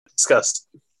Discussed.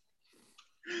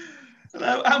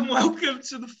 Hello and welcome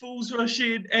to the Fools Rush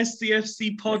In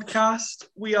SDFC podcast.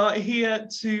 We are here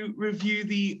to review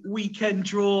the weekend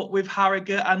draw with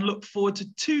Harrogate and look forward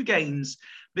to two games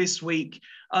this week,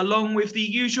 along with the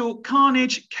usual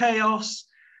carnage, chaos,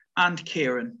 and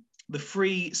Kieran, the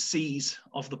three C's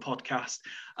of the podcast.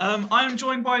 I am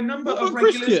joined by a number of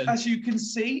regulars, Christian? as you can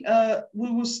see.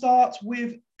 We will start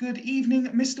with good evening,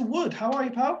 Mr. Wood. How are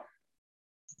you, pal?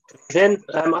 Evening.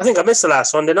 I think I missed the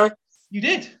last one, didn't I? You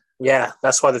did. Yeah,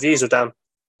 that's why the views were down.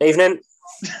 Evening.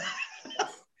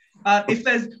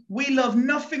 We love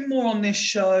nothing more on this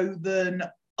show than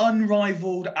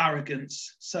unrivaled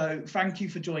arrogance. So thank you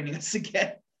for joining us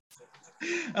again.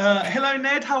 Hello,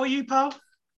 Ned. How are you, pal?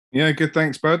 Yeah, good.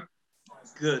 Thanks, bud.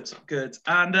 Good.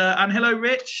 And hello,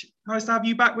 Rich. Nice to have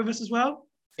you back with us as well.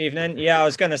 Evening. Yeah, I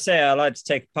was going to say I'd like to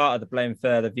take part of the blame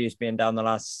for the views being down the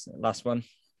last one.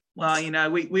 Well, you know,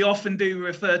 we often do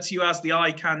refer to you as the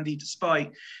eye candy,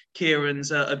 despite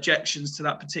Kieran's objections to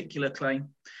that particular claim.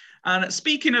 And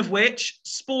speaking of which,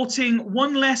 sporting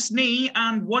one less knee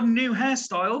and one new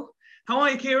hairstyle. How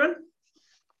are you, Kieran?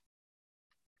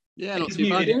 Yeah, not He's too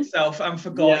muted bad. himself and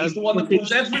forgot. Yeah, he's the one that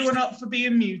pulls everyone up for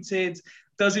being muted,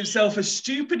 does himself a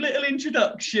stupid little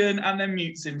introduction, and then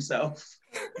mutes himself.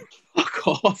 Fuck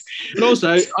off. And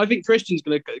also, I think Christian's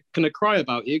gonna cry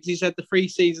about you because he said the three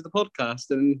C's of the podcast,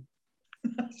 and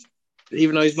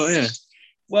even though he's not here.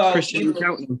 Well, Christian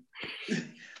Cheltenham.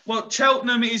 Well,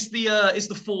 Cheltenham is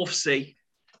the fourth C,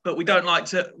 but we don't like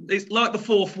to. It's like the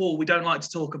fourth wall. We don't like to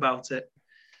talk about it.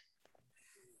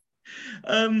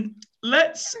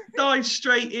 Let's dive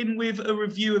straight in with a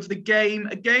review of the game.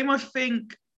 A game I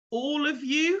think all of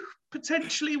you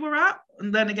potentially were at,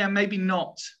 and then again, maybe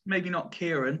not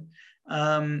Kieran.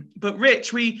 But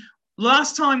Rich,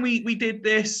 last time we did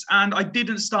this, and I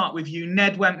didn't start with you.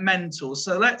 Ned went mental,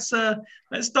 so let's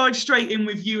dive straight in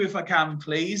with you if I can,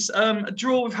 please. A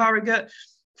draw with Harrogate,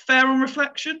 fair on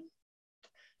reflection.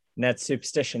 Ned's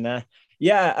superstition there.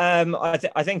 Yeah,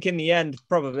 I think in the end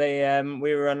probably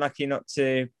we were unlucky not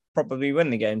to probably win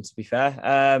the game, to be fair.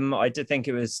 I did think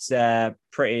it was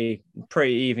pretty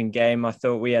even game. I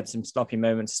thought we had some sloppy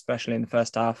moments, especially in the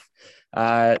first half.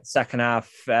 Second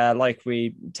half, like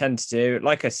we tend to do.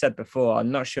 Like I said before,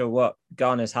 I'm not sure what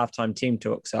Ghana's halftime team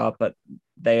talks are, but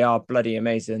they are bloody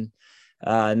amazing.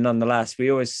 Nonetheless, we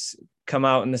always come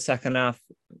out in the second half,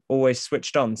 always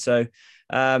switched on. So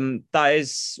that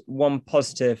is one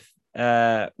positive.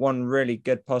 One really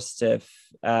good positive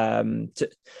to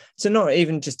not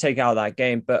even just take out that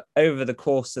game, but over the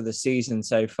course of the season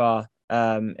so far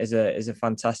is a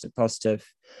fantastic positive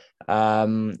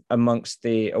amongst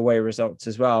the away results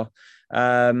as well.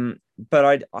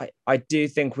 But I do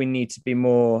think we need to be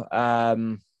more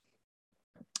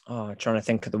trying to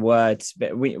think of the words,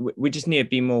 but we just need to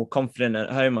be more confident at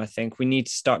home. I think we need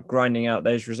to start grinding out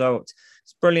those results.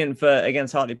 It's brilliant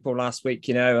against Hartlepool last week.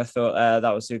 You know, I thought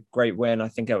that was a great win. I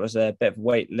think it was a bit of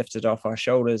weight lifted off our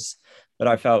shoulders, but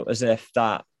I felt as if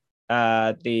that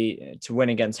to win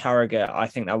against Harrogate, I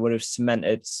think that would have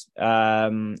cemented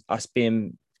us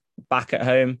being back at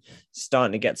home,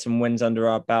 starting to get some wins under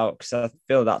our belt, because I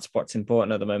feel that's what's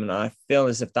important at the moment. I feel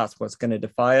as if that's what's going to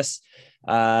defy us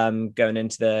going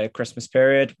into the Christmas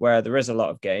period, where there is a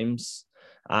lot of games,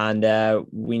 and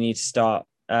we need to start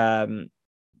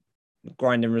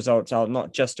grinding results out,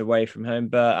 not just away from home,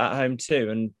 but at home too,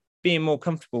 and being more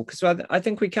comfortable, because I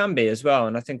think we can be as well,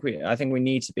 and I think we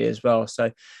need to be as well.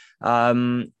 So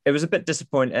it was a bit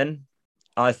disappointing.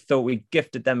 I thought we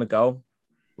gifted them a goal,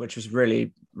 which was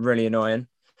really, really annoying.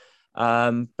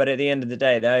 But at the end of the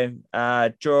day, though,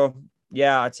 draw,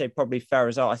 yeah, I'd say probably fair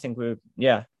result. I think we were,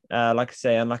 like I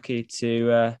say, unlucky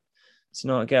to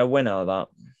not get a win out of that.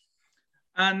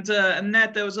 And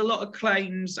Ned, there was a lot of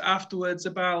claims afterwards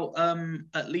about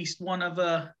at least one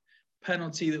other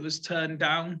penalty that was turned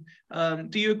down.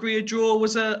 Do you agree a draw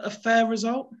was a fair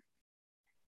result?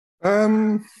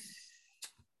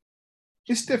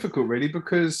 It's difficult, really,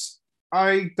 because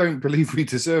I don't believe we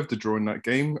deserved a draw in that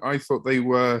game. I thought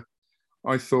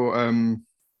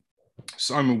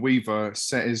Simon Weaver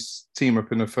set his team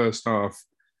up in the first half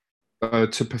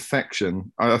to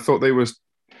perfection. I thought they was.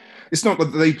 It's not that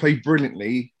they played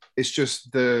brilliantly. It's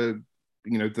just the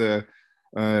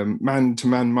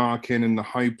man-to-man marking and the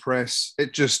high press.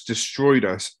 It just destroyed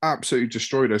us. Absolutely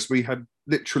destroyed us. We had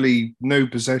literally no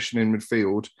possession in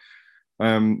midfield.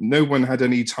 No one had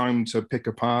any time to pick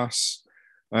a pass.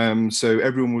 So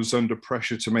everyone was under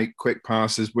pressure to make quick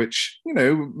passes, which,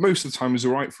 most of the time was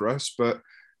all right for us, but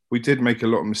we did make a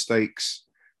lot of mistakes.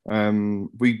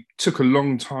 We took a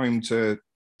long time to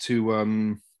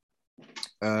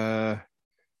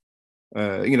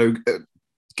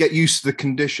get used to the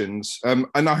conditions. And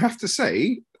I have to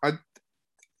say,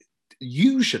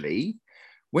 usually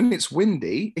when it's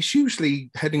windy, it's usually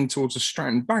heading towards a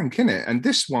Stratton Bank, isn't it? And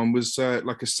this one was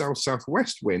like a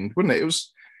southwest wind, wasn't it?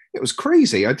 It was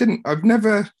crazy. I've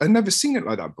never seen it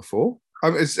like that before.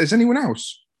 Has anyone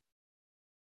else?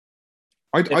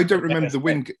 I don't remember the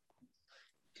wind.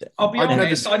 I'll be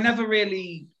honest, I never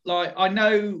really I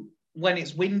know when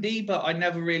it's windy, but I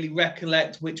never really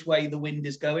recollect which way the wind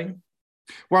is going.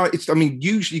 Well,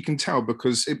 usually you can tell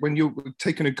because when you're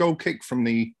taking a goal kick from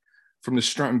the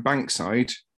Stratton Bank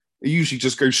side, it usually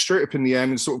just goes straight up in the air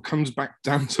and sort of comes back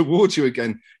down towards you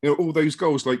again. All those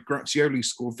goals like Grazioli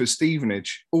scored for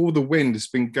Stevenage, all the wind has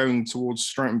been going towards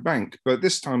Stratton Bank. But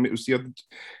this time it was the other,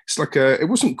 it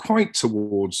wasn't quite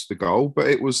towards the goal, but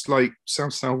it was like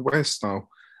southwest style.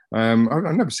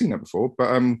 I've never seen that before,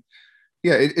 but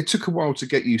it took a while to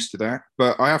get used to that.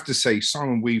 But I have to say,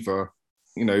 Simon Weaver,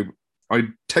 I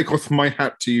take off my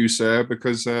hat to you, sir,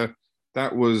 because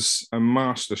that was a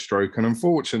masterstroke. And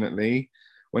unfortunately,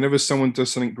 whenever someone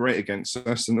does something great against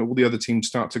us, and all the other teams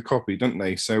start to copy, don't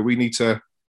they? So we need to,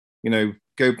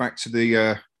 go back to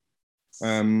the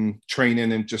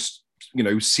training and just,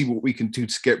 see what we can do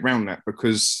to get around that,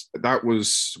 because that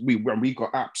was, we got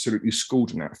absolutely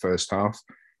schooled in that first half.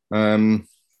 But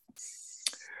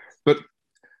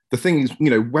the thing is,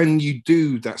 when you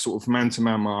do that sort of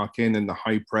man-to-man marking and the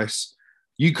high press,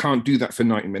 you can't do that for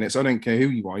 90 minutes. I don't care who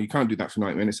you are. You can't do that for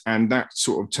 90 minutes. And that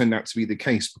sort of turned out to be the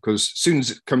case, because as soon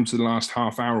as it comes to the last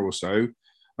half hour or so,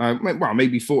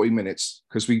 maybe 40 minutes,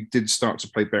 because we did start to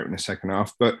play better in the second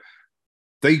half, but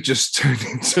they just turned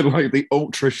into like the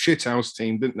ultra shithouse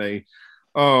team, didn't they?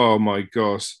 Oh my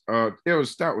gosh.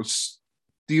 That was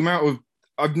the amount of,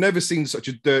 I've never seen such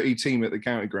a dirty team at the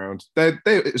county ground.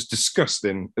 It was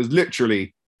disgusting. It was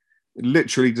literally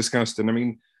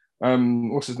disgusting.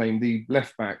 What's his name? The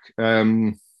left back,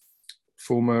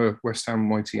 former West Ham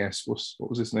YTS. What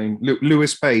was his name?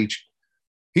 Lewis Page.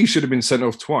 He should have been sent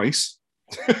off twice.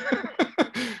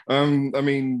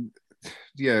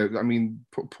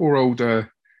 Poor old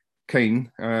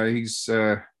Kane.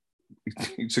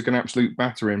 He took an absolute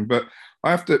battering. But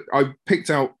I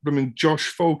picked out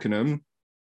Josh Falkenham.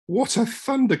 What a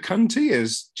thunder cunt he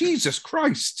is! Jesus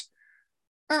Christ.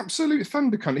 Absolute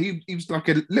thunder cunt. He was like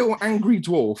a little angry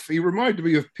dwarf. He reminded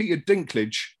me of Peter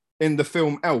Dinklage in the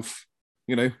film Elf,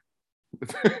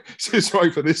 So it's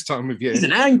right for this time of year. He's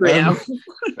an angry elf.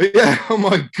 Yeah, oh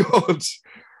my God.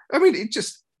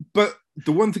 But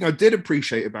the one thing I did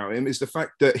appreciate about him is the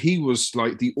fact that he was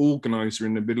like the organizer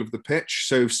in the middle of the pitch.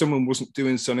 So if someone wasn't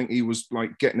doing something, he was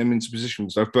like getting them into position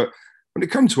and stuff. But when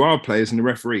it comes to our players and the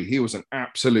referee, he was an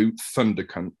absolute thunder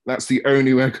cunt. That's the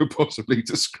only way I could possibly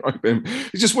describe him.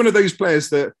 He's just one of those players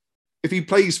that if he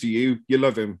plays for you, you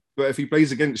love him. But if he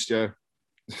plays against you,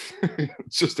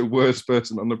 it's just the worst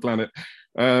person on the planet.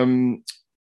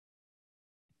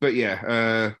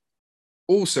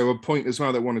 Also a point as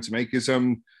well that I wanted to make is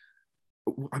it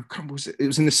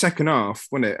was in the second half,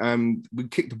 wasn't it? We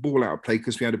kicked the ball out of play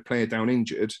because we had a player down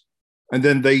injured, and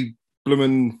then they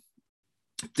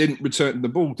didn't return the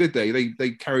ball, did they?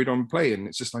 They carried on playing.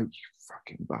 It's just like, you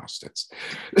fucking bastards.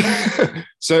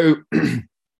 So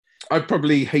I'd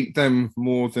probably hate them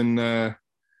more than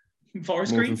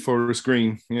Forest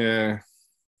Green. Yeah,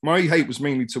 my hate was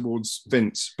mainly towards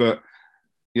Vince, but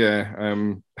yeah,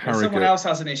 Harrogate. Someone else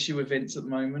has an issue with Vince at the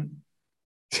moment.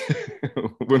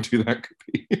 Wonder who that could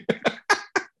be.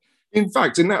 In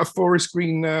fact, isn't that a Forest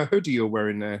Green hoodie you're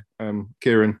wearing there,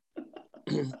 Kieran?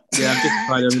 Yeah, I'm just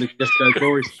trying to just go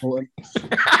Forest for him.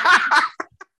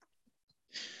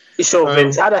 You sure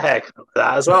Vince had a haircut like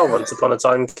that as well once upon a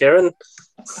time, Kieran?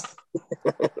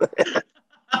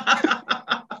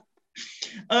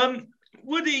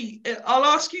 Woody, I'll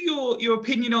ask you your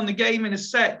opinion on the game in a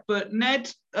sec, but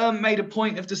Ned made a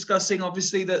point of discussing,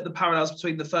 obviously, the parallels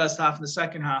between the first half and the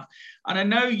second half. And I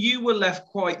know you were left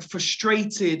quite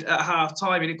frustrated at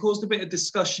half-time, and it caused a bit of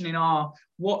discussion in our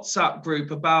WhatsApp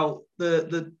group about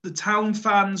the Town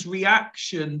fans'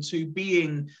 reaction to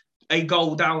being a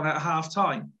goal down at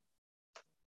half-time.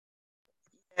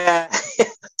 Yeah.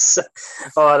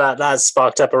 That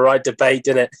sparked up a right debate,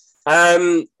 didn't it?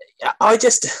 I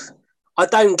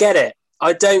don't get it.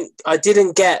 I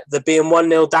didn't get the being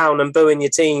 1-0 down and booing your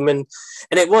team, and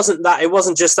it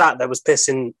wasn't just that was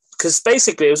pissing, because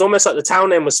basically it was almost like the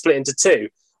Town end was split into two.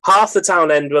 Half the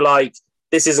Town end were like,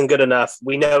 this isn't good enough.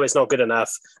 We know it's not good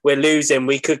enough. We're losing.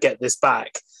 We could get this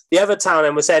back. The other Town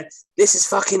end was saying, this is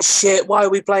fucking shit. Why are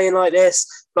we playing like this?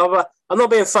 blah, blah. I'm not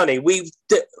being funny.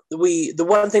 The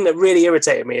one thing that really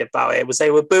irritated me about it was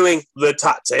they were booing the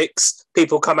tactics.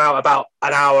 People come out about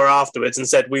an hour afterwards and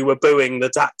said we were booing the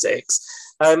tactics.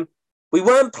 We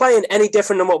weren't playing any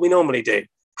different than what we normally do.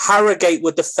 Harrogate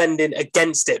were defending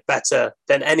against it better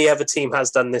than any other team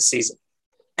has done this season.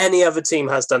 Any other team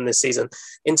has done this season.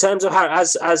 In terms of how,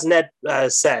 as Ned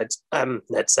said, as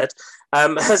Ned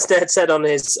said on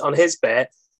his bit,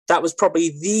 that was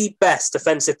probably the best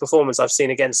defensive performance I've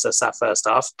seen against us that first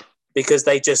half, because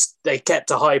they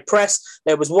kept a high press.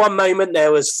 There was one moment,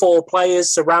 there was 4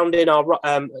 players surrounding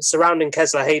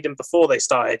Kessler Hayden before they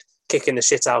started kicking the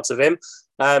shit out of him.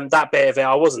 That bit of it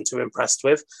I wasn't too impressed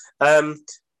with.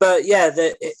 But yeah,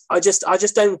 I just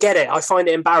don't get it. I find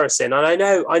it embarrassing. And I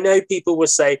know people will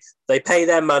say they pay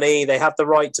their money, they have the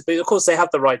right to boo. Of course they have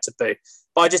the right to boo.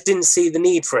 But I just didn't see the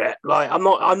need for it. Like I'm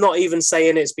not even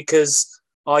saying it's because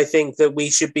I think that we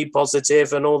should be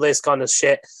positive and all this kind of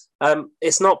shit.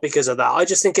 It's not because of that. I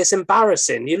just think it's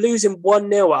embarrassing. You're losing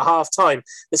 1-0 at half time.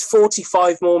 There's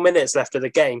 45 more minutes left of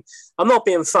the game. I'm not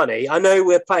being funny. I know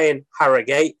we're playing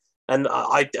Harrogate, and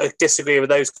I disagree with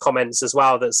those comments as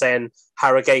well, that saying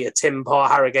Harrogate a tin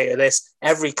pot, Harrogate a this.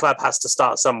 Every club has to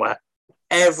start somewhere.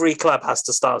 Every club has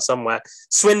to start somewhere.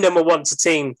 Swindon were once a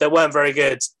team that weren't very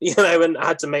good, and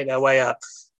had to make their way up.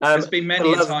 There's been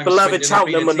many times. Beloved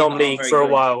Cheltenham were non-league for a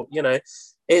while.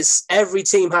 It's every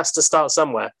team has to start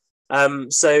somewhere.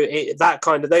 Those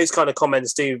kind of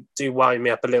comments do wind me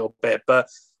up a little bit. But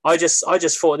I just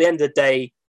thought at the end of the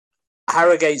day,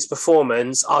 Harrogate's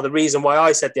performance are the reason why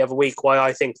I said the other week why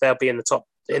I think they'll be in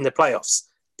the playoffs,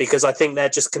 because I think they're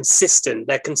just consistent.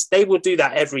 They will do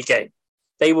that every game.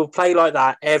 They will play like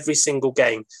that every single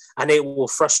game, and it will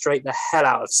frustrate the hell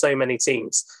out of so many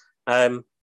teams.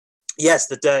 Yes,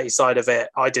 the dirty side of it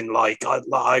I didn't like.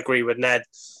 I agree with Ned.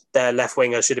 Their left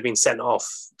winger should have been sent off,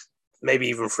 maybe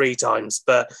even 3 times,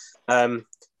 but and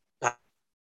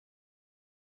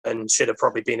should have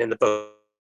probably been in the book.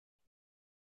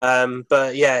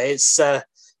 But yeah, it's I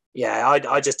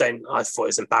just don't. I thought it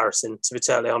was embarrassing, to be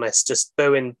totally honest. Just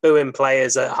booing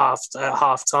players at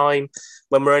half time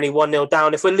when we're only 1-0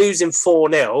 down. If we're losing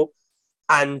 4-0,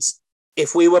 and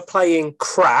if we were playing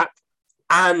crap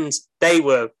and they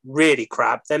were really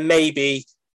crap, then maybe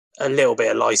a little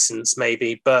bit of license,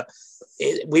 maybe. But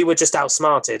we were just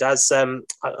outsmarted. As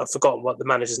I've forgotten what the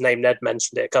manager's name. Ned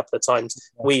mentioned it a couple of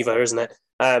times. Weaver, isn't it?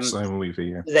 Simon Weaver,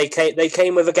 yeah. They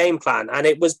came with a game plan, and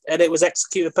it was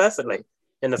executed perfectly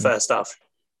in the first half.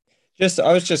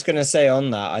 I was just going to say on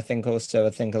that, I think a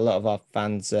lot of our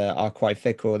fans are quite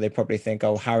fickle. They probably think,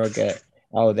 Harrogate,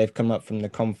 they've come up from the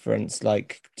conference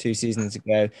like 2 seasons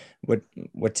ago.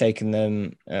 We're taking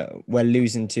them, we're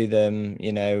losing to them.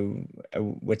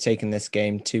 We're taking this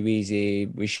game too easy.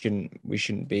 We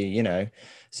shouldn't be.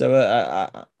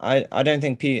 So I don't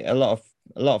think a lot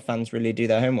of fans really do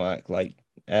their homework. Like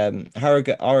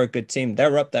Harrogate are a good team.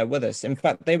 They're up there with us. In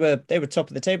fact, they were top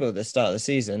of the table at the start of the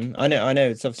season. I know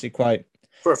it's obviously quite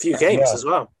for a few games as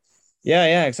well.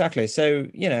 Yeah, exactly. So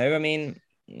they're nothing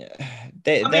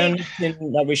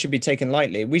that we should be taking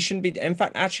lightly. We shouldn't be. In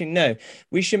fact, actually, no,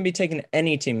 we shouldn't be taking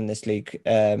any team in this league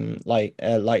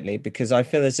lightly, because I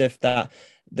feel as if that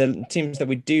the teams that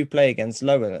we do play against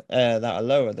that are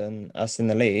lower than us in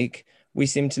the league, we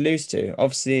seem to lose to.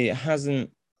 Obviously, it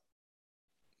hasn't.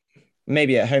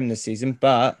 Maybe at home this season,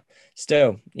 but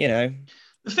still, The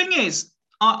thing is,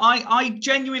 I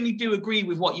genuinely do agree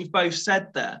with what you've both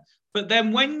said there. But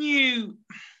then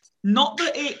not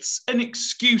that it's an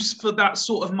excuse for that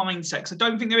sort of mindset, because I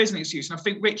don't think there is an excuse. And I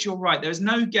think, Rich, you're right. There's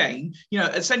no game.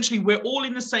 Essentially, we're all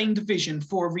in the same division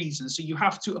for a reason. So you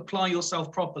have to apply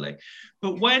yourself properly.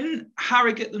 But when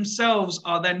Harrogate themselves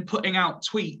are then putting out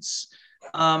tweets,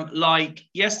 like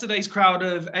yesterday's crowd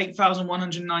of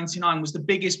 8,199 was the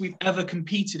biggest we've ever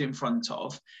competed in front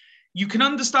of. You can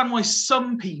understand why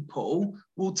some people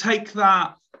will take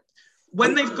that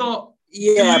when they've got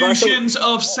delusions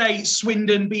of, say,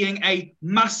 Swindon being a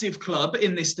massive club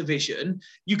in this division.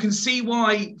 You can see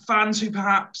why fans who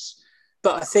perhaps.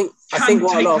 But I think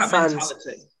what a lot of fans.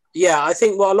 Yeah, I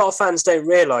think what a lot of fans don't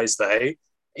realise, though,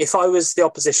 if I was the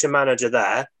opposition manager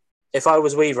there, if I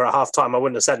was Weaver at half time, I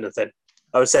wouldn't have said anything.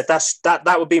 I would have said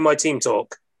that would be my team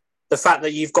talk. The fact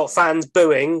that you've got fans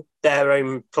booing their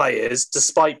own players,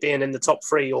 despite being in the top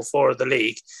 3 or 4 of the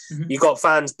league, you've got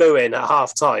fans booing at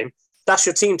half time. That's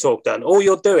your team talk done. All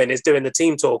you're doing is doing the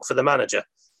team talk for the manager.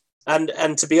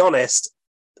 And to be honest,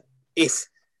 if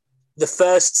the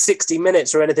first 60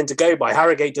 minutes are anything to go by,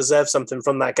 Harrogate deserves something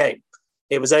from that game.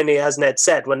 It was only, as Ned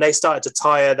said, when they started to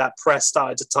tire, that press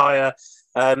started to tire,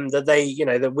 that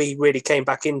that we really came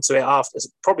back into it after,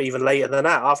 probably even later than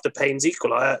that, after Payne's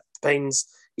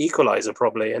equaliser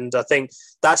probably. And I think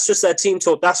that's just their team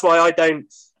talk. That's why I don't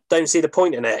see the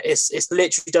point in it. It's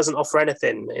literally doesn't offer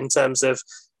anything in terms of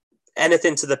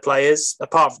anything to the players,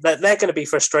 apart from that they're going to be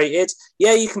frustrated.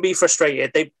 Yeah, you can be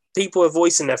frustrated. People are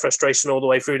voicing their frustration all the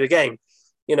way through the game.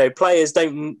 Players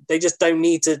just don't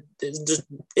need to.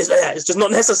 It's just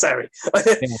not necessary.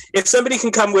 Yeah. If somebody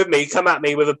can come at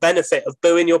me with a benefit of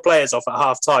booing your players off at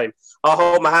half time, I'll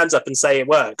hold my hands up and say it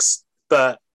works.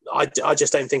 But I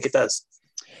just don't think it does.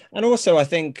 And also, I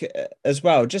think as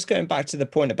well, just going back to the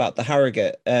point about the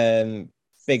Harrogate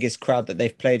biggest crowd that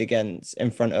they've played against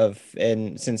in front of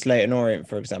since Leyton Orient,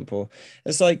 for example,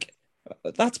 it's like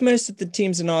that's most of the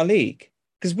teams in our league.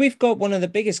 Because we've got one of the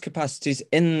biggest capacities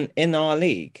in our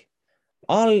league.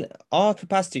 Our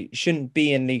capacity shouldn't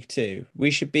be in League Two. We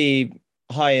should be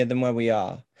higher than where we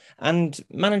are. And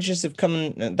managers that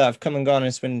have come and gone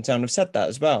in Swindon Town have said that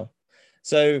as well.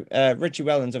 So Richie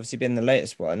Wellens obviously been the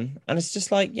latest one. And it's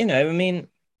just like,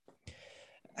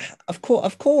 of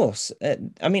course.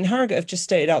 Harrogate have just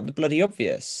stated out the bloody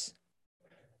obvious.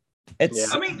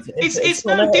 It's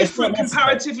no different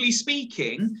comparatively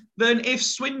speaking than if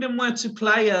Swindon were to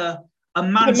play a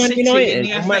Man City United,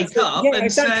 in the FA Cup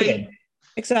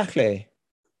exactly.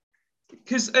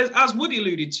 Because as Woody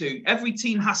alluded to, every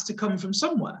team has to come from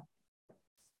somewhere.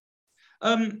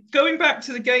 Going back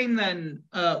to the game then,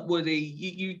 Woody,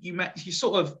 you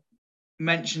sort of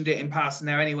mentioned it in passing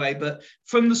there anyway, but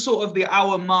from the sort of the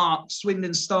hour mark,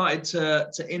 Swindon started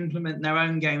to implement their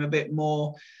own game a bit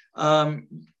more.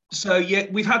 So, yeah,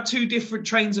 we've had two different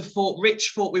trains of thought.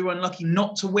 Rich thought we were unlucky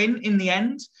not to win in the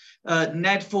end.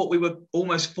 Ned thought we were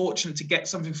almost fortunate to get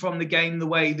something from the game the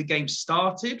way the game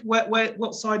started.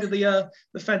 What side of the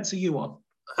fence are you on?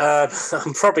 I'm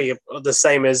probably the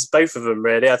same as both of them,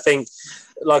 really. I think,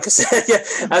 like I said,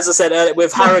 as I said earlier,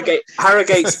 with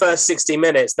Harrogate's first 60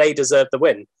 minutes, they deserved the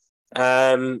win.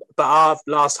 But our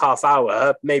last half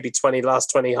hour, maybe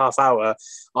last 20 half hour,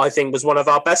 I think was one of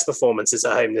our best performances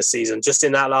at home this season, just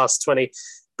in that last 20.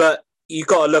 But you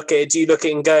got to look at it. Do you look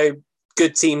at it and go,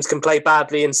 good teams can play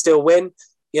badly and still win?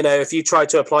 If you try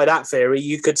to apply that theory,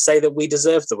 you could say that we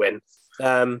deserve the win.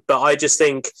 But I just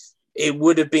think it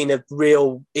would have been a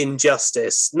real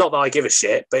injustice. Not that I give a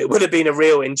shit, but it would have been a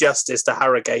real injustice to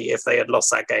Harrogate if they had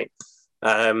lost that game.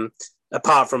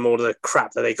 Apart from all the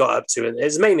crap that they got up to. And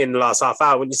it's mainly in the last half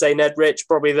hour. When you say Ned, Rich,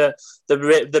 probably the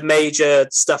major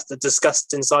stuff that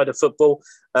discussed inside of football.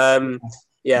 They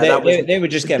were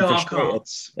just getting frustrated.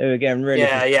 Arts. They were getting really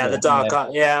frustrated. Yeah, the dark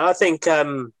art. Yeah, I think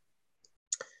I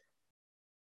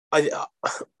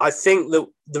think that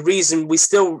the reason we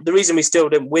still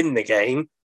didn't win the game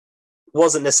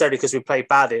wasn't necessarily because we played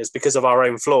bad. It was because of our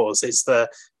own flaws. It's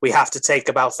we have to take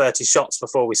about 30 shots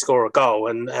before we score a goal,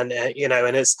 and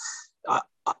it's.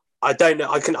 I don't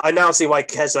know. I now see why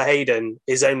Kesler Hayden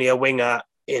is only a winger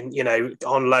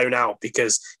on loan out,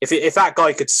 because if that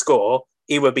guy could score,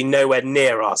 he would be nowhere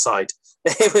near our side.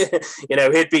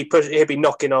 He'd be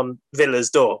knocking on Villa's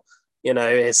door.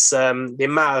 It's the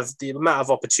amount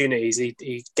of opportunities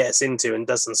he gets into and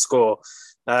doesn't score.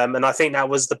 And I think that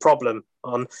was the problem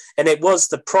and it was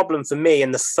the problem for me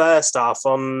in the first half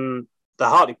on the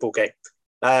Hartlepool game.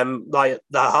 Like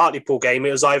the Hartlepool game,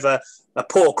 it was either a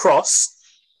poor cross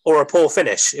or a poor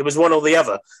finish. It was one or the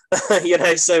other,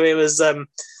 so it was, So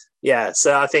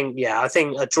I think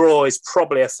a draw is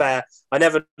probably a fair, I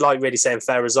never like really saying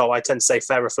fair result. I tend to say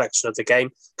fair reflection of the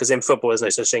game, because in football, there's no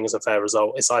such thing as a fair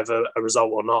result. It's either a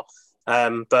result or not.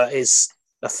 But it's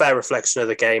a fair reflection of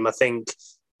the game. I think,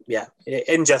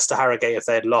 unjust to Harrogate if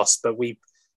they had lost, but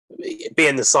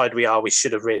being the side we are, we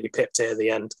should have really pipped it at the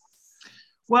end.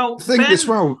 Well, I think as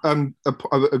well,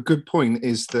 a good point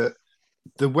is that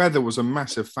the weather was a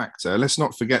massive factor. Let's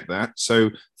not forget that.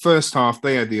 So first half,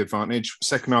 they had the advantage.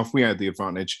 Second half, we had the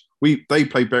advantage. They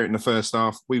played better in the first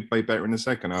half. We played better in the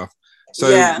second half. So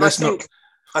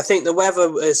I think the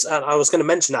weather is, I was going to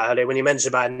mention that earlier when you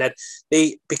mentioned about it, Ned,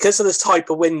 because of this type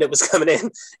of wind that was coming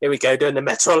in, here we go, doing the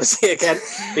meteorology again,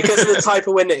 because of the type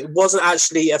of wind, it wasn't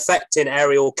actually affecting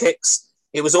aerial kicks.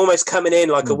 It was almost coming in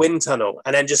like a wind tunnel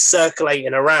and then just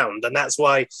circulating around. And that's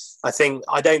why I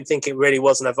don't think it really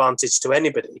was an advantage to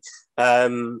anybody.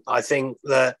 I think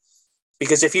that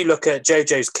because if you look at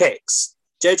Jojo's kicks,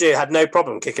 Jojo had no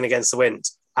problem kicking against the wind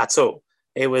at all.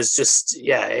 It was just,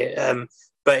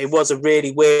 but it was a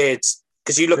really weird,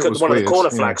 because you look at one of the corner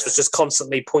flags was just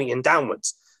constantly pointing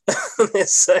downwards.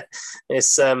 It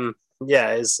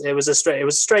was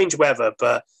a strange weather,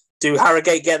 but do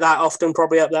Harrogate get that often?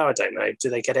 Probably up there. I don't know. Do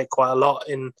they get it quite a lot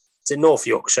is it North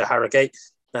Yorkshire, Harrogate?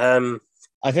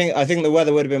 I think the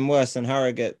weather would have been worse in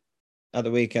Harrogate at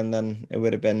the weekend than it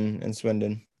would have been in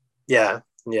Swindon. Yeah.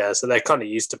 So they're kind of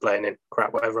used to playing in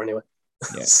crap weather anyway.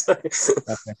 Yeah.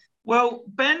 Well,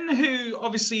 Ben, who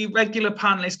obviously regular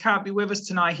panelist, can't be with us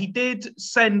tonight. He did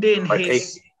send in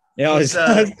his. Yeah,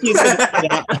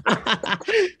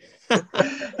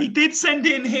 he did send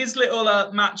in his little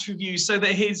match review so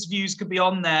that his views could be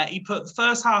on there. He put the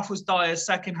first half was dire,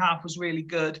 second half was really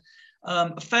good.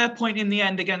 A fair point in the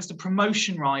end against a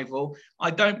promotion rival. I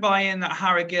don't buy in that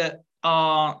Harrogate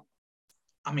are,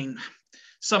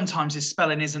 sometimes his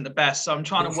spelling isn't the best, so I'm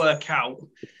trying to work out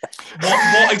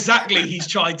what exactly he's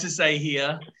tried to say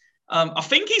here. I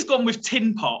think he's gone with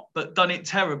Tin Pot, but done it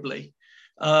terribly.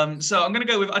 So I'm going to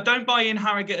go with, I don't buy in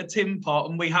Harrogate a tin pot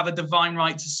and we have a divine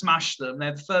right to smash them.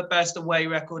 They're the third best away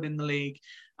record in the league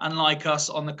and like us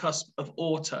on the cusp of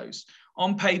autos.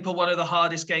 On paper, one of the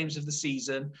hardest games of the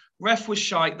season. Ref was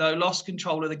shite though, lost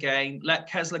control of the game, let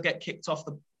Kessler get kicked off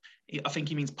I think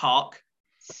he means park.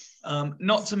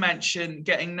 Not to mention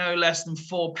getting no less than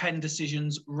 4 pen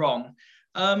decisions wrong.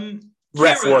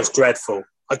 Ref was dreadful.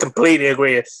 I completely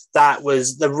agree.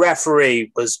 The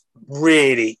referee was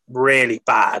really, really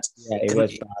bad. Yeah, he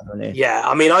was bad, wasn't he? Yeah,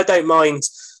 I don't mind.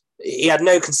 He had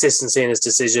no consistency in his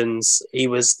decisions. He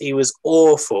was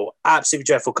awful, absolutely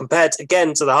dreadful. Compared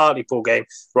again to the Hartlepool game,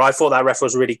 where I thought that ref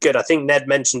was really good. I think Ned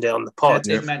mentioned it on the pod.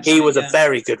 He was a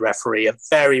very good referee, a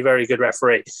very, very good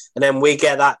referee. And then we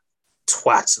get that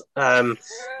twat,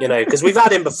 because we've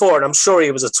had him before, and I'm sure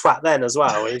he was a twat then as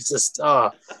well. He's just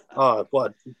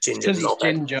what a ginger.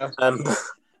 Ginger.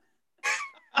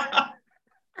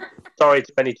 Sorry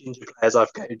to any ginger players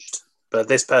I've coached, but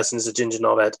this person is a ginger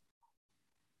knobhead.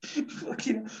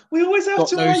 We always have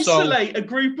to isolate a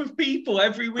group of people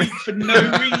every week for no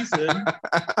reason.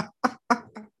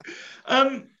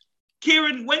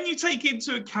 Kieran, when you take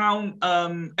into account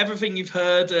everything you've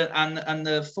heard and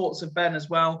the thoughts of Ben as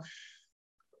well,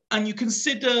 and you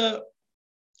consider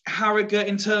Harrogate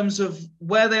in terms of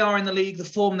where they are in the league, the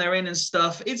form they're in and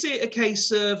stuff, is it a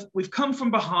case of we've come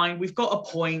from behind, we've got a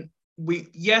point,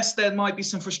 yes, there might be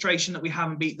some frustration that we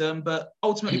haven't beat them, but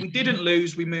ultimately we didn't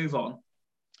lose, we move on?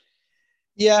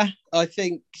 Yeah, I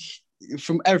think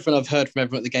from everything I've heard from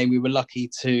everyone at the game, we were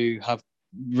lucky to have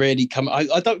really come.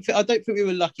 I don't think we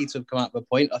were lucky to have come out of a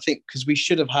point. I think because we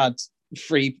should have had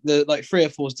 3 or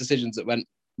 4 decisions that were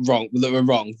wrong.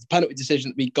 The penalty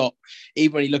decision that we got,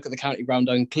 even when you look at the County Ground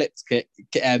own clip,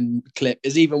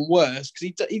 is even worse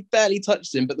because he barely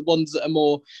touched him. But the ones that are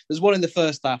more, there's one in the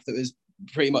first half that was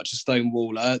pretty much a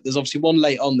stonewaller. There's obviously one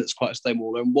late on that's quite a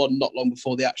stonewaller, and one not long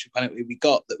before the actual penalty we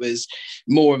got that was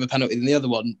more of a penalty than the other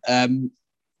one.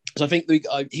 So I think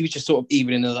he was just sort of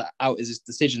evening out his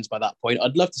decisions by that point.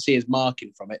 I'd love to see his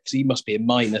marking from it because he must be in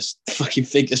minus fucking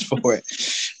figures for it.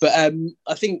 But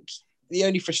I think the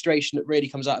only frustration that really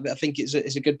comes out of it, I think it's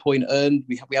a good point earned.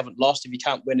 We haven't lost. If you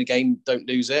can't win a game, don't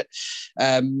lose it.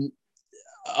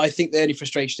 I think the only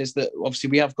frustration is that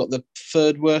obviously we have got the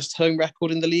 3rd worst home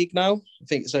record in the league now. I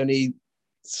think it's only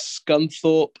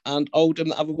Scunthorpe and Oldham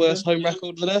that have a worse home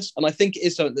record than us. And I think it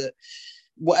is something that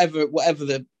whatever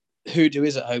the hoodoo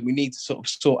is at home, we need to sort of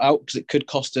sort out because it could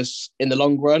cost us in the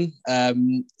long run.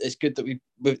 It's good that we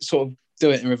sort of do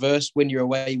it in reverse, win your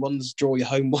away ones, draw your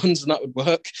home ones, and that would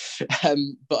work.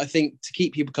 But I think to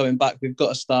keep people coming back, we've got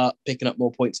to start picking up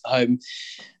more points at home.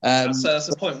 That's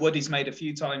a point Woody's made a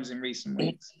few times in recent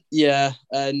weeks. Yeah,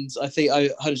 and I think I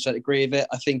 100% agree with it.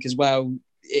 I think as well,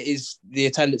 it is the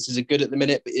attendances are good at the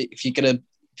minute, but if you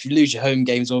lose your home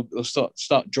games or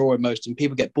start drawing most, and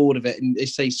people get bored of it, and they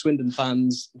say Swindon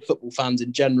fans, football fans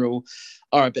in general,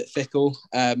 are a bit fickle.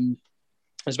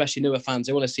 Especially newer fans,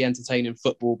 they want to see entertaining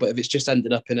football, but if it's just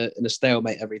ended up in a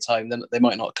stalemate every time, then they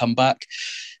might not come back.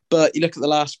 But you look at the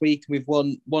last week, we've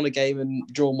won a game and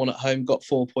drawn one at home, got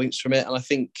 4 points from it. And I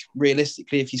think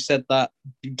realistically, if you said that,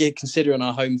 considering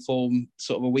our home form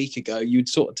sort of a week ago, you'd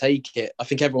sort of take it. I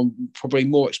think everyone probably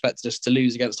more expected us to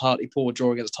lose against Hartlepool,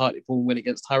 draw against Hartlepool, and win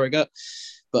against Harrogate.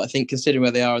 But I think considering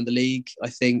where they are in the league, I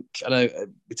know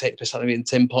we take the piss out of in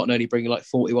Tin Pot and only bringing like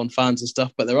 41 fans and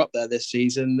stuff, but they're up there this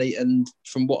season. And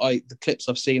from the clips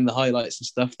I've seen, the highlights and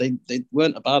stuff, they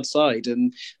weren't a bad side.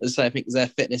 And as I say, I think their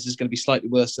fitness is going to be slightly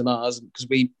worse than ours because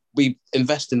we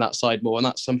invest in that side more, and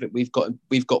that's something we've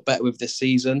got better with this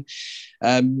season.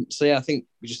 So yeah, I think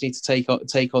we just need to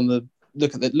take on the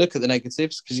look at the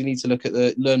negatives, because you need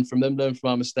to learn from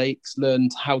our mistakes, learn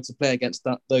how to play against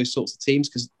those sorts of teams.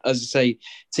 Because as I say,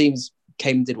 teams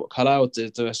came and did what Carlisle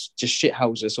did to us, just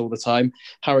shithouse us all the time.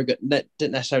 Harrogate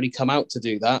didn't necessarily come out to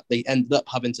do that. They ended up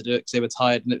having to do it because they were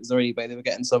tired, and it was the only way they were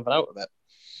getting something out of it.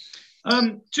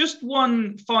 Just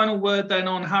one final word then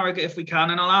on Harrogate, if we can,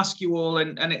 and I'll ask you all,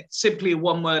 and it's simply a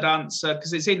one-word answer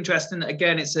because it's interesting that,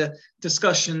 again, it's a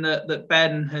discussion that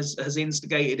Ben has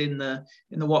instigated in the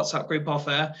WhatsApp group off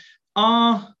air.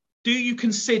 Do you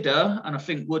consider, and I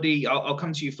think Woody, I'll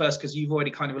come to you first because you've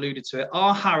already kind of alluded to it,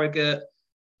 are Harrogate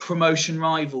promotion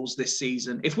rivals this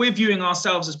season? If we're viewing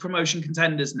ourselves as promotion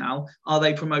contenders now, are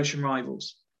they promotion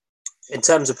rivals? In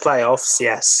terms of playoffs,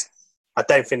 yes. I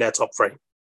don't think they're top three.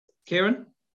 Kieran?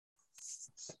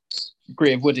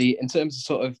 Agree with Woody. In terms of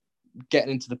sort of getting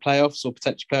into the playoffs or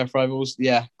potential playoff rivals,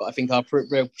 yeah. But I think our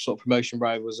real sort of promotion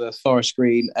rivals are Forest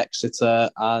Green, Exeter,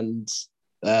 and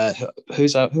who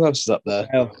else is up there?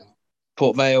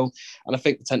 Port Vale. And I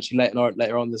think potentially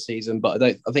later on in the season. But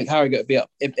I think Harrogate will be up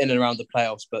in and around the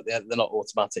playoffs, but they're not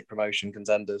automatic promotion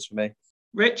contenders for me.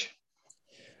 Rich?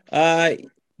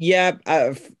 Yeah,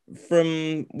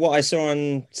 from what I saw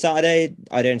on Saturday,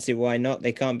 I don't see why not.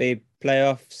 They can't be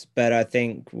playoffs, but I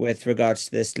think with regards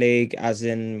to this league, as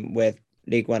in with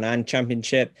League One and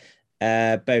Championship,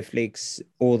 both leagues,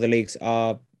 all the leagues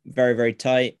are very, very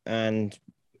tight, and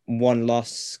one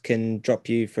loss can drop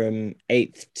you from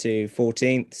 8th to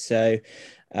 14th. So,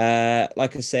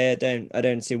 like I say, I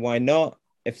don't see why not.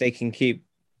 If they can keep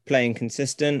playing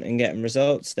consistent and getting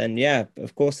results, then yeah,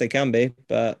 of course they can be.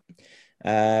 But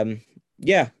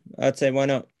yeah, I'd say why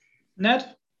not.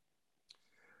 Ned?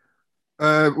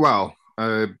 It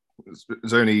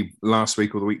was only last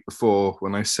week or the week before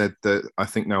when I said that I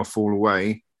think they'll fall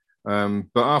away. But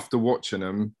after watching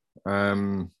them,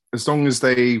 as long as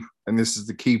they, and this is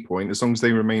the key point, as long as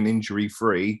they remain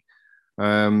injury-free,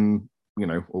 or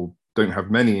don't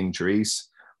have many injuries,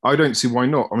 I don't see why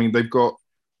not. I mean, they've got,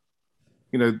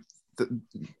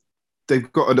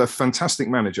 they've got a fantastic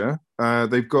manager.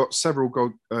 They've got several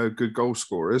good goal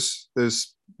scorers.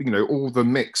 There's, all the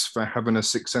mix for having a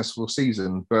successful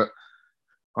season. But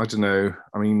I don't know.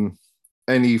 I mean,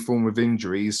 any form of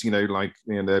injuries,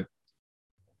 their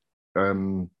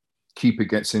keeper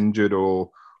gets injured or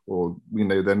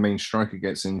their main striker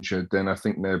gets injured, then I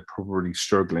think they're probably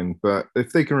struggling. But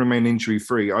if they can remain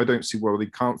injury-free, I don't see why they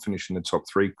can't finish in the top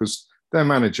three, because their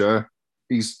manager,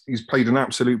 he's played an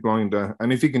absolute blinder.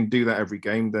 And if he can do that every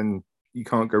game, then you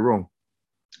can't go wrong.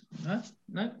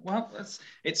 No. Well,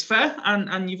 it's fair,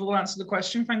 and you've all answered the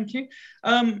question. Thank you.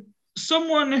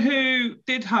 Someone who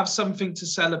did have something to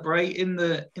celebrate in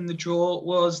the draw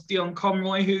was Dion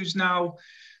Conroy, who's now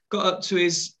got up to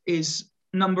his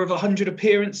number of 100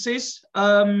 appearances.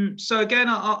 So again,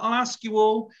 I'll ask you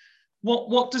all,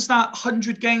 what does that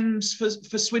 100 games for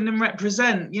Swindon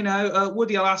represent?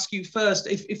 Woody, I'll ask you first.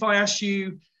 If I ask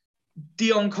you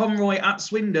Dion Conroy at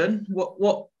Swindon,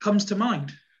 what comes to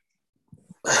mind?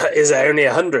 Is it only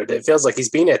 100? It feels like he's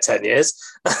been here 10 years.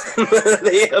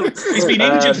 He's been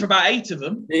injured for about 8 of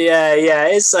them. Yeah.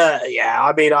 It's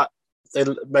I mean,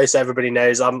 most everybody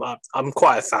knows I'm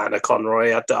quite a fan of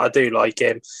Conroy. I do like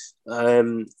him.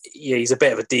 He's a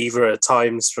bit of a diva at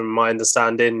times, from my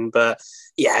understanding. But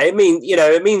yeah, I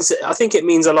means. I think it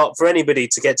means a lot for anybody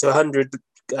to get to 100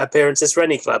 appearances for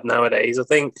any club nowadays. I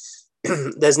think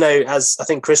there's no, as I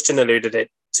think Christian alluded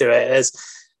to it,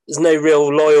 there's no real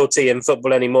loyalty in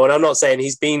football anymore. And I'm not saying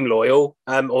he's been loyal,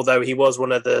 although he was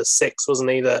one of the 6, wasn't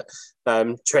he, that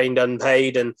trained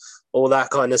unpaid and all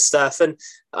that kind of stuff. And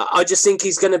I just think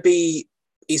he's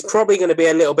probably going to be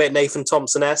a little bit Nathan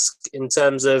Thompson-esque in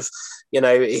terms of,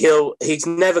 he's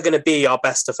never going to be our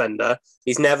best defender.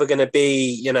 He's never going to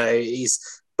be,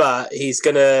 I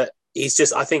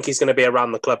think he's going to be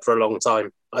around the club for a long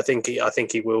time. I think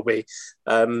he will be.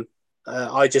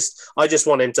 I just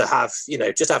want him to have,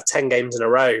 just have 10 games in a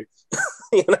row.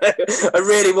 I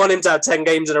really want him to have 10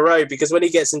 games in a row, because when he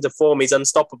gets into form, he's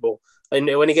unstoppable. And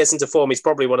when he gets into form, he's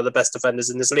probably one of the best defenders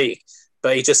in this league.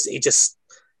 But he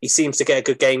seems to get a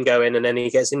good game going, and then he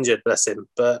gets injured, bless him.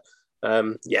 But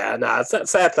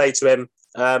fair play to him.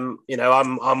 I'm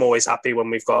always happy when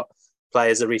we've got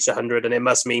players that reach 100, and it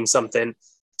must mean something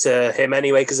to him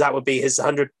anyway, because that would be his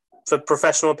 100 for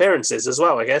professional appearances as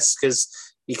well, I guess, because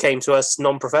he came to us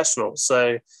non-professional.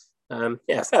 So,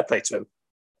 fair play to him.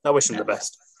 I wish him the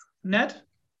best. Ned?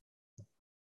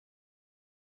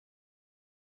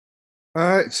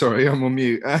 Sorry, I'm on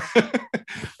mute.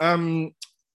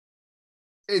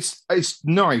 It's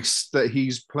nice that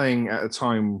he's playing at a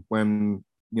time when,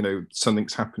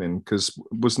 something's happening, because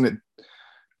wasn't it a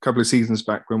couple of seasons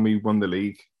back when we won the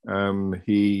league,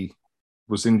 he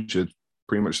was injured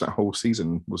pretty much that whole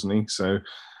season, wasn't he? So,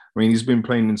 I mean, he's been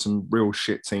playing in some real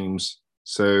shit teams,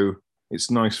 so it's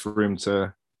nice for him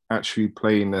to actually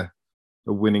play in a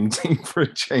winning team for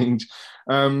a change.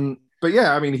 But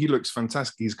yeah, I mean, he looks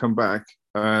fantastic. He's come back.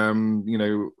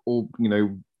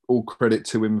 All credit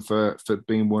to him for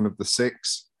being one of the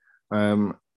six.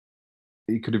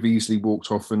 He could have easily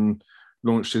walked off and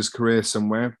launched his career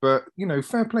somewhere, but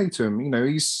fair play to him.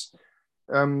 He's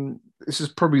this is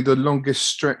probably the longest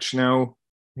stretch now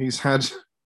he's had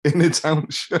in a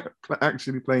township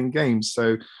actually playing games.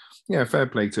 So yeah, fair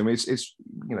play to him. It's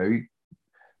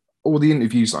all the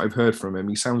interviews that I've heard from him,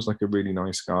 he sounds like a really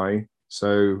nice guy.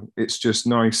 So it's just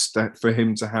nice that for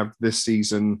him to have this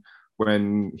season,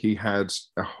 when he had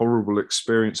a horrible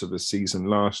experience of the season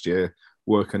last year,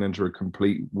 working under a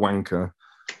complete wanker,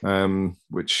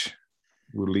 which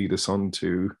will lead us on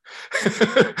to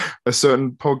a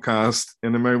certain podcast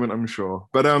in a moment, I'm sure.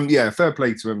 But yeah, fair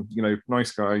play to him.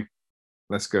 Nice guy.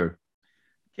 Let's go.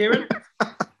 Kieran?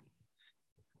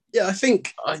 Yeah, I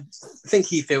think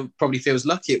he probably feels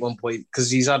lucky at one point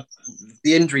because he's had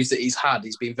the injuries that he's had.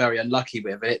 He's been very unlucky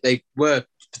with it. They were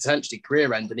potentially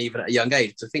career-ending even at a young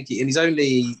age. So I think he's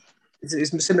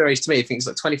similar age to me. I think he's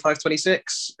like 25,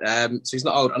 26. So he's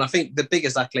not old. And I think the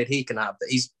biggest accolade he can have that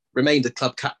he's remained a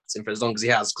club captain for as long as he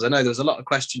has. Because I know there was a lot of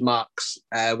question marks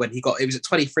when he was at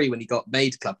 23 when he got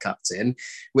made club captain,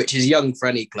 which is young for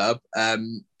any club.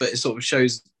 But it sort of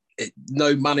shows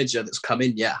no manager that's come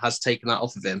in yet has taken that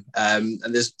off of him. And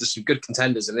there's some good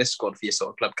contenders in this squad for your sort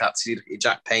of club captain.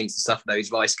 Jack Payne's and stuff, though he's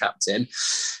vice captain.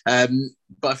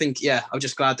 But I think, yeah, I'm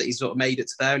just glad that he's sort of made it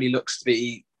to there and he looks to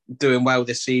be doing well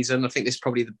this season. I think this is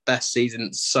probably the best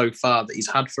season so far that he's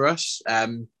had for us,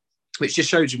 which just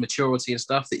shows you maturity and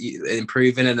stuff that you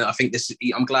improving. And I think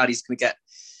I'm glad he's going to get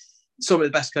some of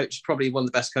the best coaches, probably one of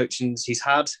the best coachings he's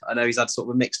had. I know he's had sort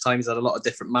of a mixed time. He's had a lot of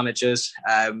different managers.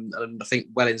 And I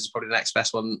think Wellens is probably the next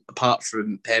best one apart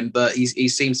from him. But he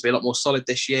seems to be a lot more solid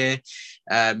this year,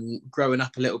 growing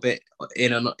up a little bit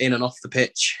in and off the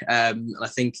pitch. And I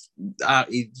think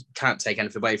he can't take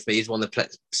anything away from me. He's one of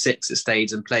the six that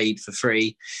stayed and played for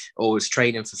free or was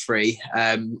training for free.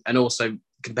 And also,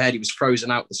 compared, he was frozen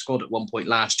out the squad at one point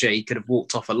last year. He could have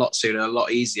walked off a lot sooner, a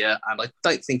lot easier, and I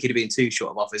don't think he'd have been too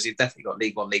short of offers. He's definitely got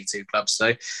League One, League Two clubs,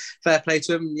 so fair play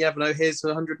to him. You never know, here's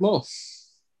 100 more.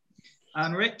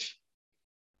 And Rich?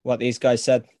 What these guys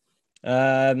said.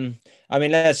 I mean,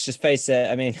 let's just face it.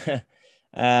 I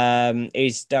mean,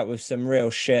 he's dealt with some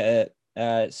real shit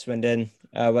at Swindon,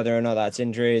 whether or not that's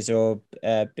injuries or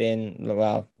being,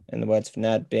 well, in the words of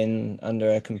Ned, being under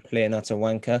a complete and utter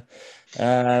wanker.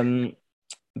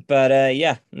 But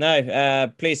yeah, no,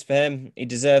 pleased for him. He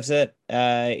deserves it.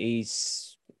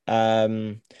 He's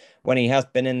when he has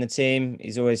been in the team,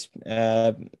 he's always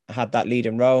had that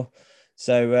leading role.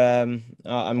 So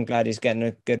I'm glad he's getting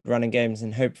a good run in games,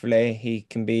 and hopefully he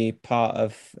can be part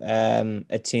of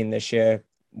a team this year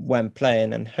when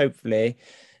playing, and hopefully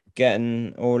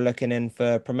getting or looking in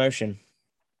for promotion.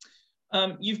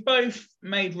 You've both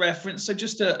made reference, so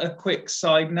just a quick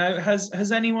side note.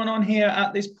 Has anyone on here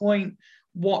at this point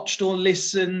watched or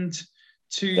listened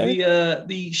to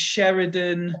the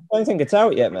Sheridan? I don't think it's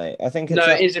out yet, mate. I think it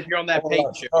is if you're on their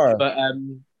Patreon, but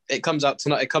it comes out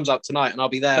tonight. It comes out tonight, and I'll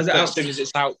be there as soon as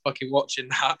it's out, fucking watching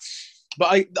that.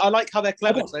 But I like how they're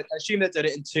clever. So I assume they're doing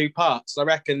it in two parts. I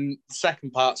reckon the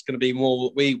second part's going to be more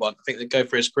what we want. I think they go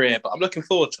for his career, but I'm looking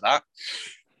forward to that.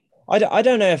 I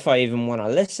don't know if I even want to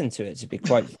listen to it, to be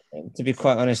quite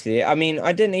honest with you. I mean,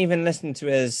 I didn't even listen to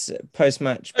his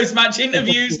post-match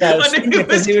interviews.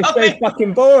 Because he was so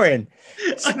fucking boring.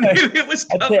 I knew it was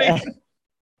coming.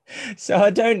 So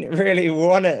I don't really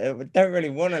want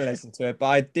to listen to it, but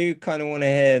I do kind of want to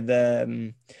hear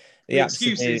the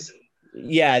excuses.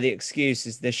 The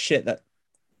excuses, the shit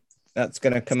that's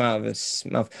going to come out of his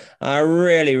mouth. I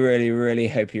really, really, really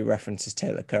hope he references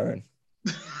Taylor Curran.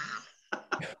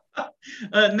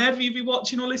 Nev, will you be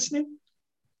watching or listening?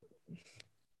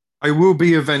 I will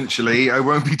be eventually. I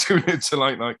won't be doing it to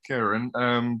like Kieran,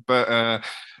 but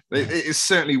it is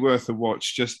certainly worth a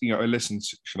watch. Just a listen,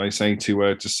 should I say,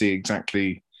 to see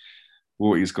exactly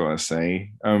what he's got to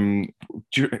say.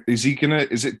 Is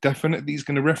it definite that he's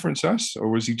gonna reference us,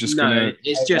 or is he just gonna?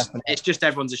 It's just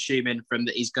everyone's assuming from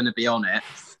that he's going to be on it.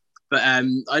 But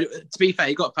to be fair,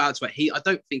 he got proud to it. I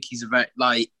don't think he's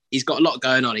he's got a lot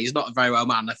going on. He's not a very well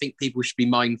man. I think people should be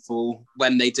mindful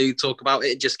when they do talk about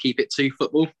it and just keep it to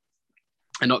football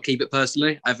and not keep it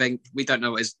personally. I think we don't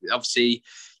know what is. Obviously,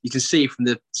 you can see from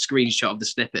the screenshot of the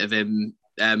snippet of him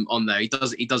on there, he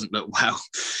doesn't look well.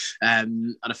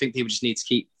 And I think people just need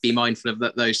to be mindful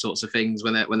of those sorts of things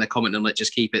when they're commenting on it.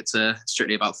 Just keep it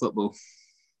strictly about football.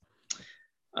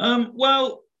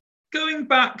 Well, going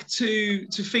back to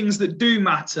things that do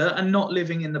matter and not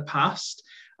living in the past.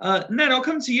 Ned, I'll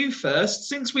come to you first.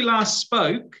 Since we last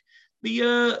spoke,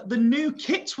 the new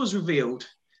kit was revealed.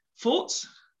 Thoughts?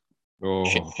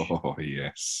 Oh,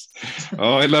 yes.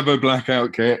 Oh, I love a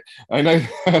blackout kit. I know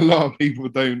a lot of people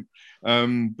don't,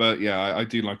 but yeah, I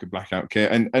do like a blackout kit.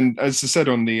 And as I said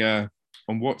on the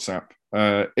on WhatsApp,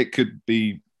 it could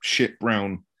be shit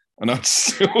brown, and I'd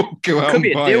still go out Could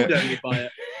be and a buy it. dildo if you buy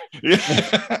it.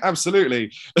 Yeah,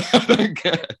 absolutely. I don't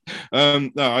care.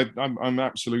 No, I'm an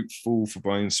absolute fool for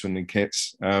buying swindling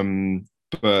kits.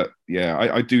 But yeah,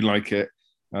 I do like it.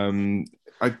 I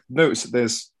noticed that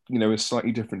there's a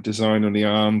slightly different design on the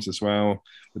arms as well,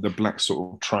 with the black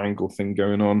sort of triangle thing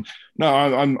going on. No,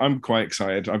 I'm quite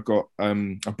excited. I've got I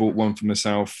bought one for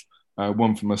myself,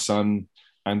 one for my son,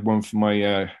 and one for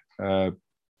my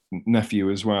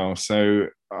nephew as well. So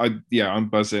I'm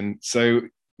buzzing. So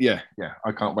yeah,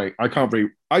 I can't wait. I can't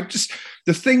breathe.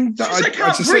 The thing that I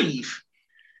can't breathe.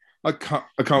 I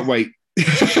can't wait.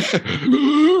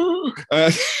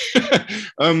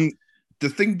 The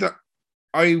thing that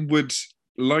I would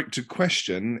like to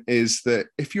question is that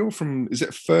if you're from, is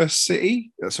it First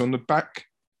City? That's on the back.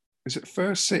 Is it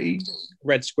First City?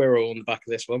 Red squirrel on the back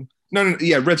of this one. No,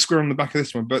 yeah, red squirrel on the back of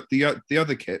this one. But the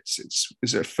other kits,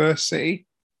 is it First City?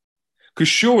 Because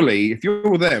surely, if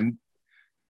you're them,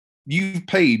 you've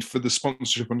paid for the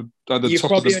sponsorship on the top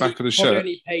of the back of the shirt.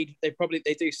 They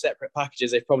do separate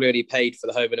packages. They've probably only paid for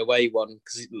the home and away one,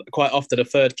 because quite often a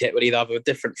third kit would either have a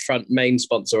different front main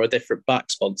sponsor or a different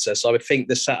back sponsor. So I would think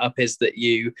the setup is that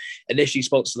you initially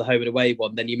sponsor the home and away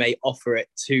one, then you may offer it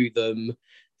to them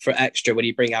for extra when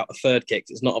you bring out a third kit.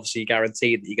 It's not obviously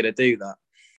guaranteed that you're going to do that.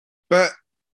 But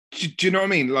do you know what I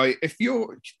mean? Like, if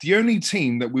you're the only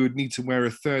team that we would need to wear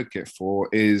a third kit for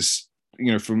is,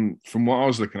 from what I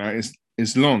was looking at,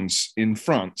 is Lens in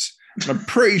France. And I'm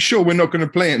pretty sure we're not going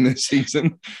to play in this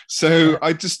season. So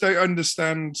I just don't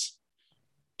understand.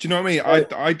 Do you know what I mean?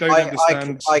 I don't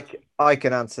understand. I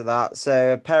can answer that.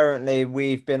 So apparently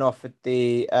we've been offered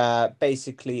the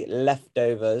basically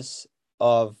leftovers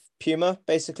of Puma,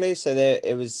 basically. So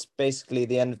it was basically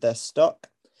the end of their stock,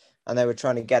 and they were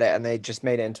trying to get it, and they just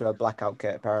made it into a blackout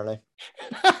kit, apparently.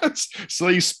 So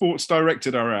they sports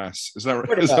directed our ass. Is that right?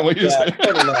 Pretty Is that what you're saying?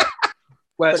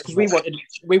 Well, it's because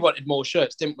we wanted more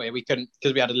shirts, didn't we? We couldn't,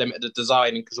 because we had a limited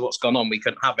design, and because of what's gone on, we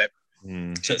couldn't have it.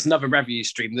 So it's another revenue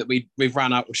stream that we've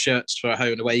ran out of shirts for a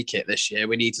home and away kit this year.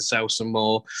 We need to sell some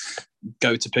more.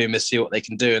 Go to Puma, see what they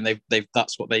can do, and they've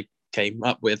that's what they came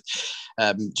up with.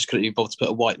 Just couldn't be bothered to put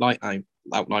a white outline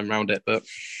around it, but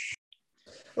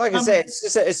like I say,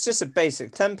 it's just a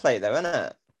basic template, though, isn't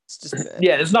it? It's just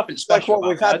there's nothing special.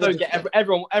 Like I don't get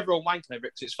everyone wanking over it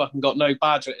because it's fucking got no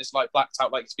badge. It's like blacked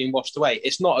out, like it's been washed away.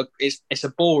 It's not it's a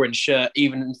boring shirt,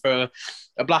 even for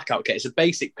a blackout kit. It's a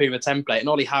basic Puma template, and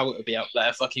Ollie Howard would be out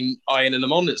there fucking ironing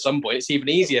them on at some point. It's even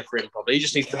easier for him probably. He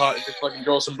just needs to fucking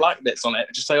draw some black bits on it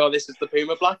and just say, "Oh, this is the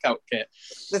Puma blackout kit."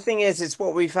 The thing is, it's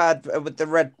what we've had with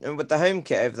the home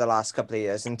kit over the last couple of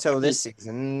years until this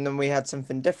season, and then we had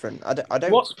something different. I don't.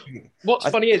 What's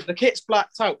funny is the kit's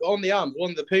blacked out on the arms. One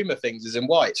of the Puma things is in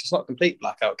white. So it's not a complete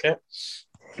blackout kit.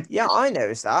 Yeah, I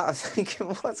noticed that. I was thinking,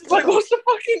 what's the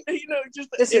fucking, just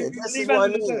this is what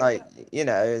I mean. Like,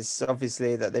 it's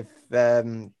obviously that they've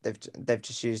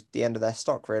just used the end of their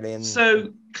stock, really. And so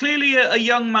clearly, a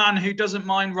young man who doesn't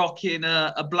mind rocking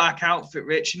a black outfit,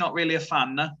 Rich, you're not really a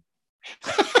fan, no?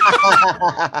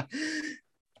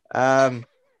 No.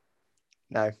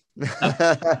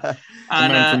 The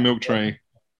man from Milk Tray.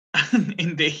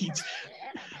 Indeed.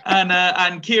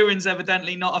 And Kieran's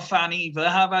evidently not a fan either.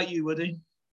 How about you, Woody?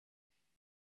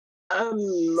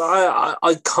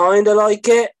 I kind of like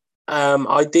it.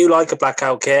 I do like a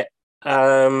blackout kit.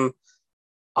 I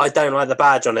don't like the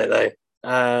badge on it though.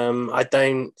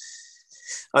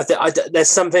 There's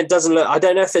something that doesn't look. I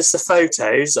don't know if it's the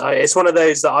photos. It's one of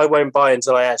those that I won't buy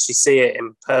until I actually see it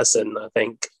in person. I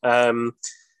think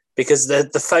because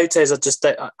the photos are just.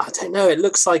 I don't know. It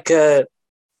looks like It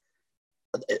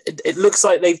looks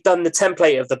like they've done the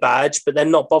template of the badge, but they're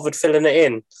not bothered filling it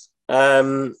in.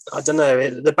 I don't know.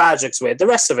 The badge looks weird. The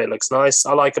rest of it looks nice.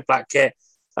 I like a black kit.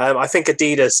 I think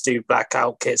Adidas do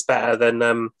blackout kits better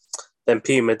than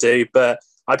Puma do, but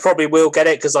I probably will get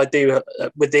it because I do,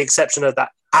 with the exception of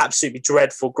that absolutely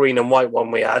dreadful green and white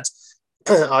one we had.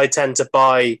 I tend to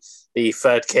buy the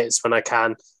third kits when I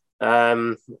can.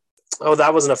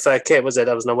 That wasn't a third kit, was it?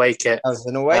 That was an away kit. That was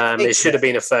an away kit. It should have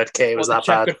been a third kit. It was that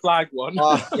bad. The flag one.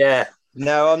 Yeah.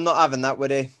 No, I'm not having that,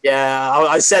 Woody. Yeah,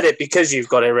 I said it because you've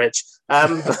got it, Rich.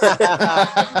 But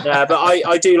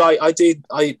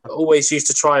I always used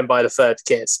to try and buy the third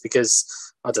kits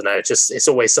because I don't know, it's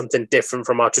always something different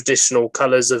from our traditional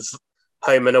colours of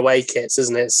home and away kits,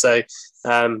 isn't it? So,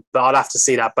 but I'll have to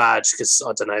see that badge because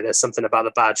I don't know, there's something about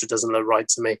the badge that doesn't look right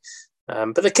to me.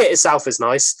 But the kit itself is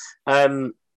nice.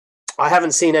 I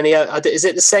haven't seen any. Is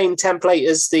it the same template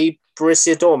as the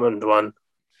Borussia Dortmund one?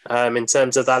 In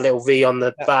terms of that little V on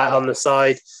the back on the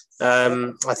side,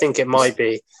 I think it might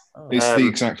be. It's the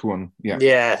exact one.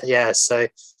 Yeah. Yeah. So,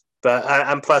 but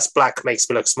and plus black makes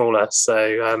me look smaller.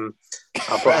 So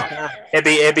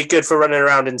it'd be good for running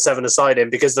around in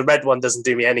 7-a-side because the red one doesn't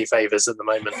do me any favors at the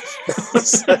moment.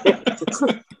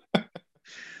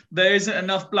 There isn't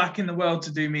enough black in the world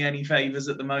to do me any favors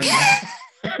at the moment.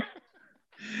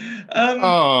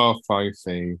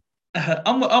 Fifey.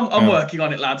 I'm working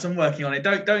on it, lads. I'm working on it.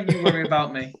 Don't you worry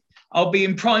about me. I'll be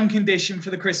in prime condition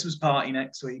for the Christmas party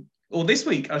next week, or this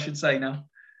week, I should say now.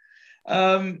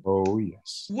 Oh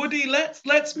yes, Woody.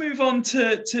 Let's move on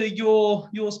to your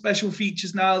special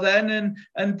features now. Then,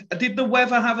 and did the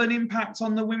weather have an impact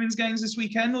on the women's games this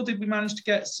weekend, or did we manage to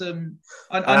get some?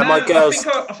 I know. My girls,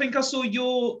 I think I saw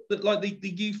the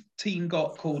youth team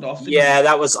got called off. Yeah,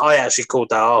 that was. I actually called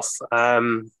that off.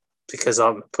 Because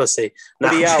I'm a pussy. No,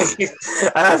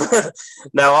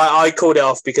 I called it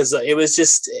off because it was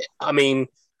just. I mean,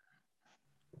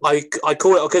 I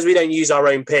call it because we don't use our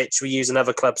own pitch. We use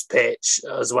another club's pitch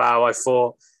as well. I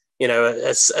thought,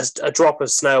 a drop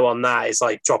of snow on that is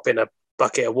like dropping a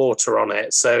bucket of water on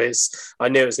it. So I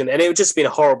knew it was going to, and it would just been a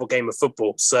horrible game of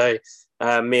football. So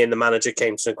me and the manager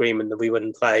came to an agreement that we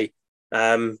wouldn't play.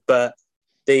 And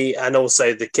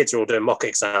also the kids are all doing mock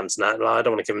exams now. I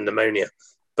don't want to give them pneumonia.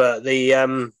 But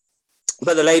the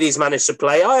ladies managed to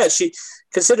play. I actually,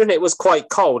 considering it was quite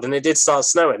cold and it did start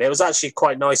snowing, it was actually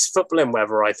quite nice footballing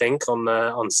weather, I think,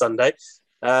 on Sunday.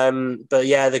 But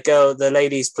yeah, the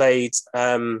ladies played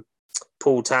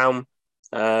Poole Town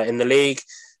in the league.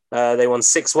 They won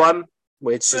 6-1,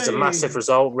 which is a massive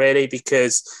result, really,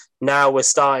 because now we're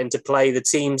starting to play the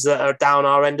teams that are down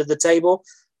our end of the table.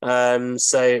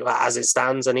 So as it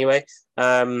stands, anyway.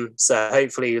 So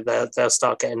hopefully they'll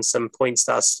start getting some points.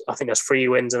 I think that's 3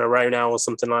 wins in a row now or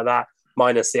something like that,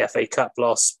 minus the FA Cup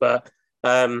loss. But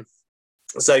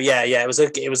so yeah, it was a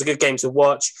good game to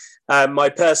watch. My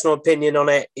personal opinion on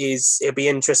it is it'll be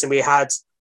interesting. We had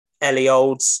Ellie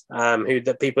Olds, who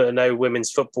the people that know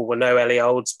women's football will know Ellie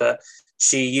Olds, but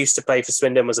she used to play for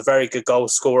Swindon, was a very good goal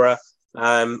scorer.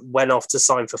 Went off to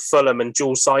sign for Fulham and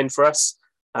dual signed for us.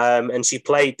 And she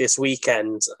played this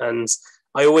weekend, and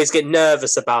I always get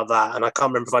nervous about that. And I can't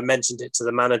remember if I mentioned it to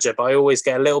the manager, but I always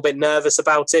get a little bit nervous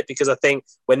about it because I think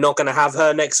we're not going to have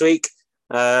her next week.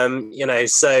 So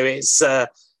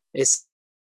it's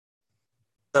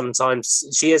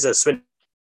sometimes she is a Swindon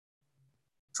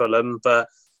Fulham, but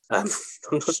I'm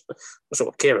not sure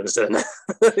what Kieran's doing.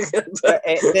 This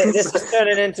is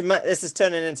turning into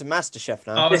MasterChef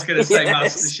now. I was going to say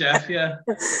MasterChef. Yeah,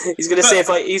 he's going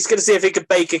to see if he could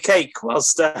bake a cake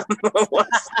whilst I'm talking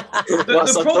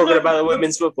about the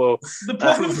women's football. The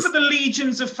problem for the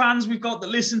legions of fans we've got that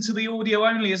listen to the audio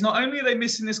only is not only are they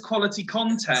missing this quality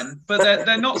content, but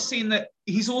they're not seeing that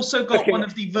he's also got one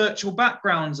of the virtual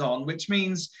backgrounds on, which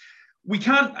means we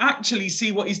can't actually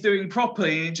see what he's doing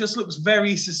properly. It just looks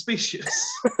very suspicious.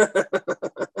 But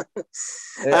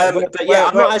yeah,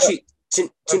 I'm not actually. Do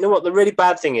you know what the really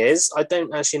bad thing is? I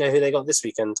don't actually know who they got this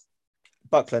weekend.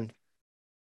 Buckland.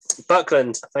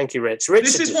 Thank you, Rich.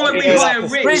 This is why we hire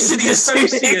Rich, the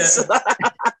associate.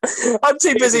 I'm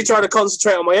too busy trying to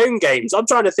concentrate on my own games. I'm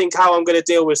trying to think how I'm going to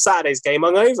deal with Saturday's game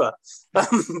hungover.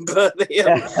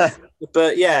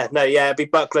 It'd be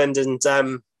Buckland and.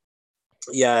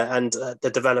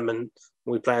 The development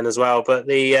we're playing as well. But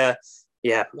and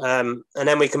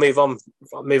then we can move on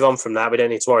from that. We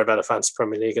don't need to worry about the Fantasy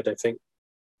Premier League, I don't think.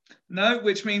 No,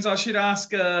 which means I should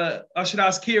ask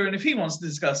Kieran if he wants to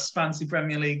discuss Fantasy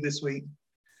Premier League this week.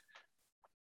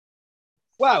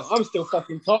 Well, I'm still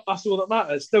fucking top. That's all that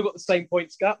matters. Still got the same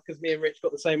points gap because me and Rich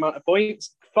got the same amount of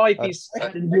points. 5 is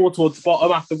heading more towards the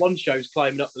bottom after one show's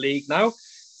climbing up the league now.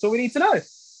 So we need to know.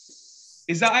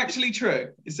 Is that actually true?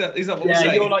 Is that what we're saying?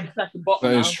 Yeah, you're like second bottom.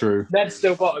 That now. is true. Ned's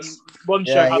still bottom. One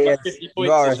show has like 50 points.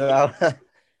 You are as well.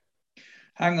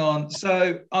 Hang on.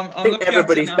 So I think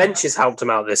everybody's benches helped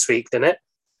him out this week, didn't it?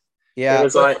 Yeah. It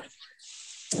was like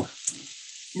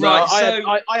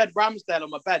right. I had Ramsdale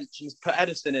on my bench and put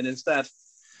Edison in instead.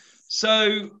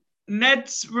 So Ned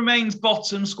remains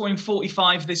bottom, scoring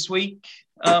 45 this week.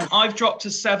 I've dropped to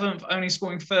 7th, only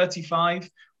scoring 35.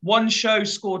 One show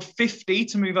scored 50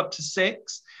 to move up to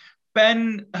 6.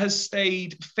 Ben has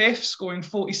stayed 5th, scoring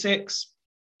 46.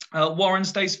 Warren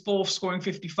stays 4th, scoring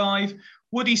 55.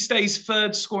 Woody stays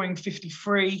 3rd, scoring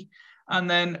 53. And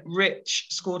then Rich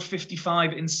scored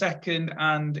 55 in 2nd,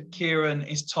 and Kieran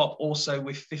is top also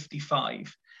with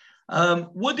 55.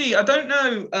 Woody, I don't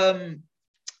know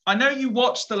I know you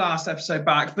watched the last episode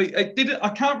back, but I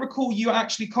can't recall you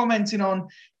actually commenting on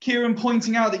Kieran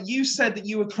pointing out that you said that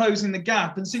you were closing the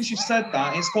gap, and since you said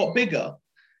that, it's got bigger.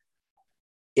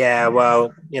 Yeah,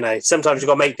 well, sometimes you've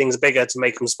got to make things bigger to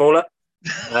make them smaller.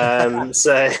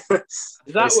 So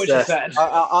Is that what you said?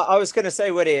 I was going to say,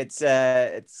 Woody, it's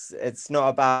not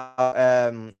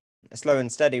about slow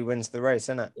and steady wins the race,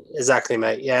 isn't it? Exactly,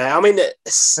 mate. Yeah, I mean,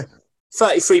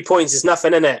 33 points is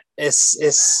nothing, isn't it?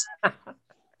 It's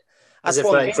That's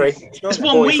 33. It's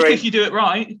 1 week if you do it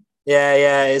right.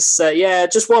 Yeah. It's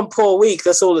just one poor week.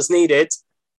 That's all that's needed.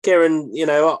 Kieran,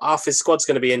 half his squad's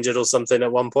going to be injured or something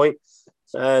at one point.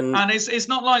 And it's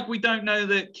not like we don't know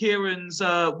that Kieran's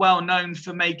well known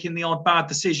for making the odd bad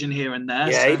decision here and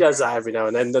there. Yeah, so. He does that every now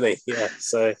and then, doesn't he? Yeah,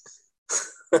 so.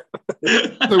 So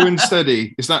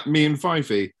unsteady. Is that me and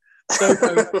Fifey?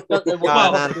 I'm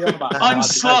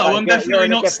slow. I'm definitely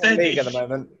not steady at the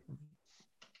moment.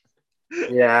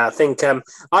 Yeah, I think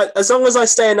as long as I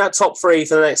stay in that top 3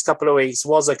 for the next couple of weeks,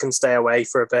 Wazza can stay away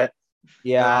for a bit.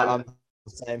 Yeah, I'm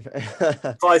the same.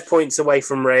 5 points away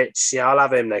from Rich. Yeah, I'll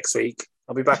have him next week.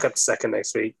 I'll be back up to second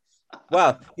next week.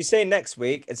 Well, you say next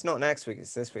week. It's not next week.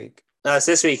 It's this week. It's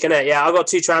this week, isn't it? Yeah, I've got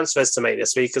 2 transfers to make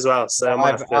this week as well. So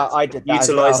I did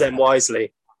utilise them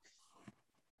wisely.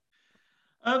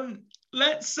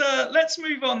 Let's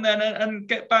move on then and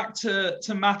get back to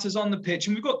matters on the pitch.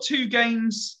 And we've got 2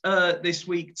 games this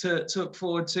week to look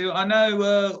forward to. I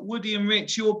know Woody and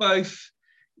Rich, you're both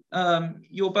going. I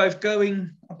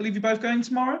believe you're both going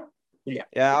tomorrow.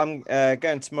 Yeah, I'm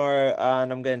going tomorrow,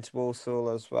 and I'm going to Walsall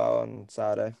as well on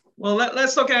Saturday. Well,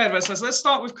 let's not get ahead of ourselves. Let's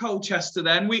start with Colchester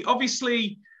then. We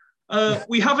obviously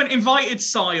we haven't invited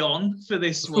Cy on for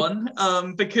this one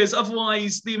because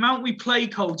otherwise the amount we play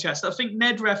Colchester, I think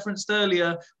Ned referenced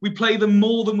earlier, we play them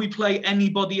more than we play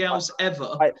anybody else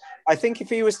ever. I think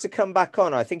if he was to come back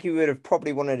on, I think he would have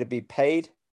probably wanted to be paid,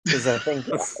 because I think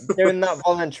doing that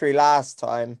voluntary last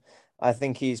time, I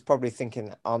think he's probably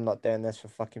thinking, I'm not doing this for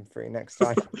fucking free next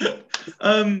time.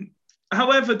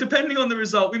 However, depending on the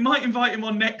result, we might invite him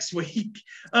on next week.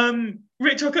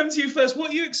 Rich, I'll come to you first.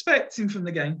 What are you expecting from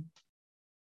the game?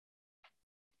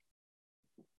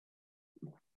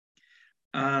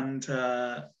 And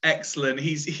excellent.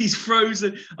 He's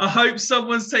frozen. I hope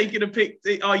someone's taken a pic,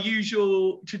 our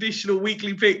usual traditional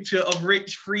weekly picture of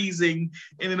Rich freezing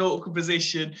in an awkward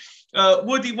position.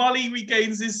 Woody, while he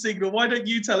regains his signal, why don't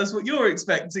you tell us what you're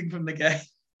expecting from the game?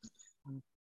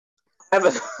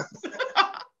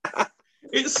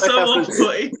 It's so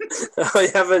off-putting.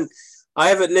 I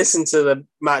haven't listened to the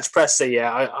match presser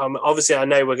yet. Obviously, I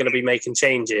know we're going to be making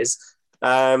changes.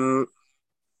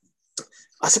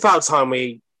 It's about time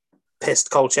we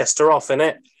pissed Colchester off,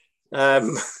 innit? I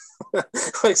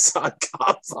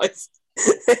can't.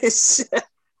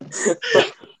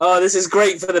 This is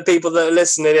great for the people that are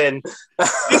listening in.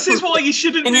 This is why you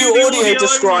shouldn't. Can you audio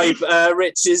describe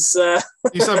Rich's?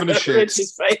 He's having a shit.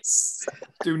 Rich's face.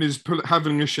 Doing his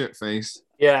having a shit face.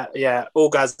 Yeah,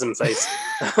 orgasm face.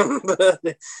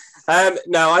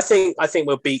 No, I think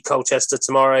we'll beat Colchester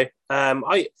tomorrow.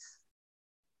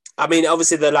 I mean,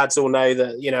 obviously the lads all know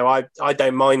that I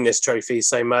don't mind this trophy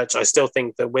so much. I still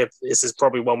think that this is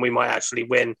probably one we might actually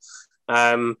win.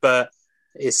 But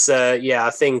it's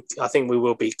I think we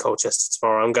will beat Colchester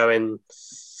tomorrow. I'm going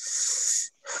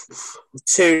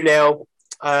 2-0.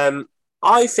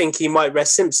 I think he might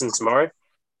rest Simpson tomorrow.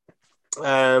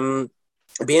 It'd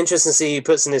be interesting to see who he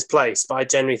puts in his place, but I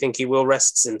generally think he will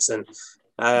rest Simpson.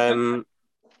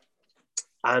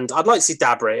 And I'd like to see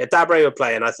Dabre. If Dabre were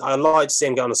playing, I'd like to see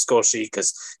him get on a score sheet,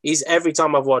 because every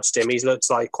time I've watched him, he's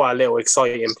looked like quite a little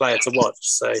exciting player to watch.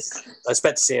 So I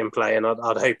expect to see him play, and I'd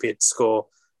hope he'd score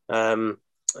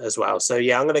as well. So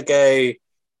yeah, I'm going to go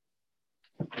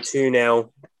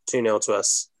 2-0 to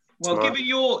us. Well, given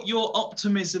your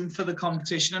optimism for the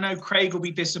competition, I know Craig will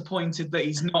be disappointed that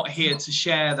he's not here to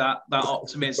share that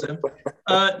optimism.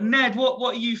 Ned,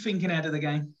 what are you thinking ahead of the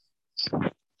game?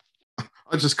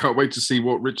 I just can't wait to see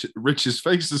what Rich's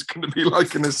face is going to be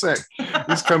like in a sec.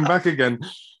 He's come back again.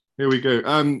 Here we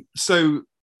go. So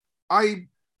I'm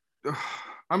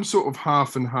sort of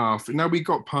half and half. Now we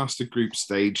got past the group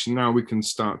stage. Now we can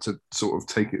start to sort of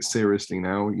take it seriously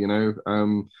now,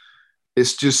 it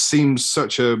just seems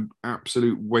such a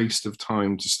absolute waste of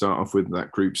time to start off with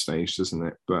that group stage, doesn't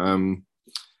it? But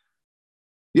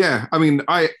yeah, I mean,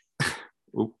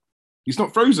 he's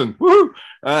not frozen. Woo!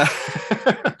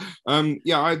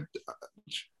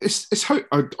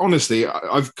 Honestly,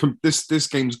 this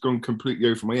game's gone completely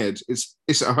over my head. It's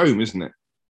at home, isn't it?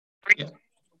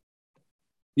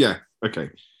 Yeah. Okay.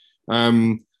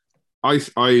 I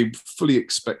fully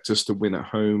expect us to win at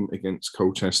home against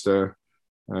Colchester.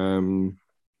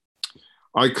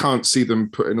 I can't see them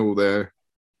putting all their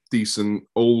decent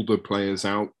older players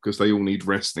out because they all need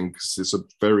resting because it's a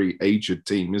very aged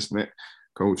team, isn't it,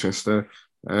 Colchester?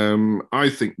 I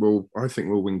think we'll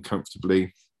win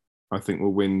comfortably. I think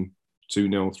we'll win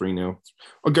 2-0, 3-0.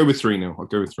 I'll go with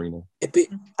 3-0.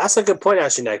 That's a good point,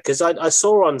 actually, Ned, because I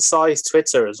saw on Si's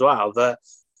Twitter as well that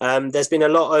there's been a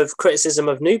lot of criticism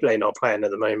of Newblay not playing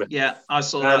at the moment. Yeah, I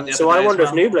saw that. So I wonder if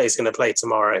Newblay's going to play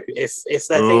tomorrow. If they're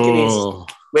thinking he's,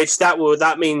 which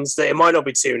that means that it might not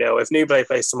be 2-0. If Newblay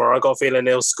plays tomorrow, I got a feeling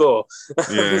he'll score.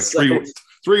 Yeah,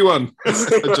 3-1.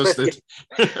 Adjusted.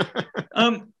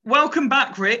 Welcome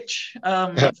back, Rich.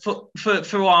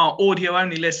 For our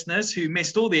audio-only listeners who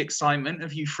missed all the excitement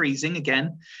of you freezing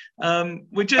again,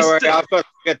 we're just. Don't worry, I've got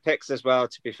good picks as well.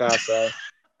 To be fair, so.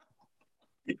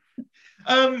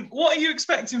 What are you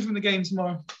expecting from the game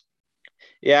tomorrow?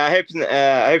 Yeah,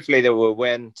 hopefully they will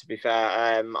win. To be fair,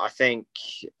 I think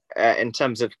in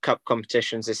terms of cup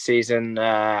competitions this season,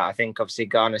 I think obviously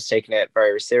Ghana's taken it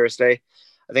very seriously.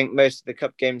 I think most of the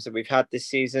cup games that we've had this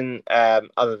season,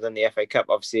 other than the FA Cup,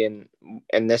 obviously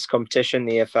in this competition,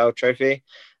 the EFL Trophy,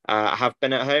 have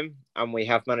been at home, and we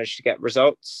have managed to get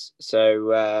results.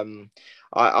 So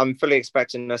I'm fully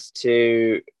expecting us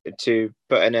to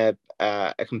put in a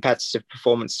competitive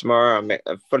performance tomorrow. I'm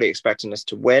fully expecting us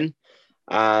to win.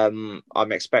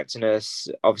 I'm expecting us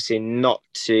obviously not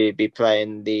to be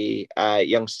playing the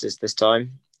youngsters this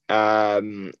time. I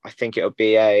think it'll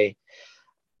be a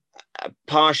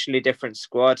partially different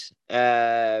squad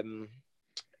to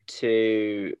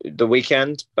the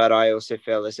weekend, but I also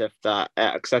feel as if that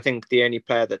because I think the only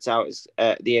player that's out is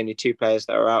the only two players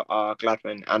that are out are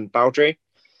Gladwin and Baldry.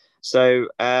 So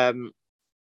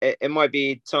it might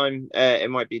be time.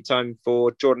 It might be time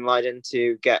for Jordan Lydon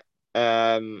to get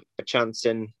a chance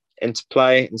into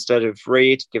play instead of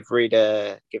Reid. Give Reid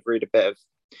a bit of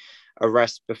a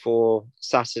rest before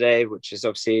Saturday, which is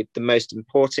obviously the most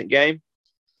important game.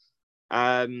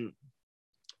 But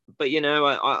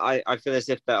I feel as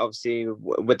if that obviously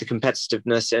with the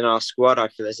competitiveness in our squad, I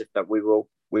feel as if that we will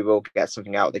get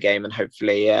something out of the game, and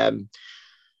hopefully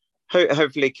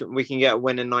we can get a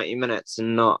win in 90 minutes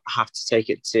and not have to take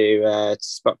it to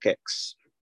spot kicks.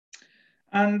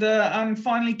 And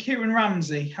finally, Kieran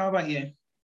Ramsey, how about you?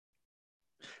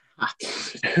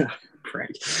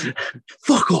 Prick.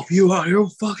 Fuck off, you're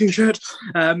fucking shit.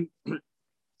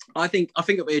 I think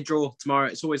it'll be a draw tomorrow.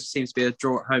 It always seems to be a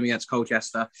draw at home against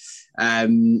Colchester. That's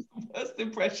the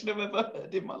impression I've ever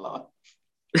heard in my life.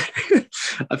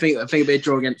 I think it'll be a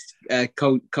draw against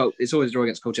it's always a draw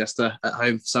against Colchester at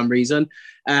home for some reason.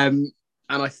 And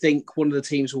I think one of the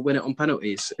teams will win it on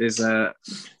penalties.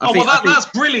 That's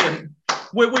brilliant.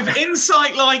 With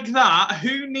insight like that,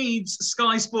 who needs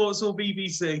Sky Sports or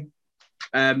BBC?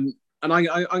 And I'm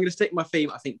going to stick my theme.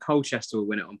 I think Colchester will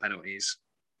win it on penalties.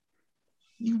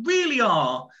 You really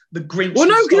are the Grinch. Well,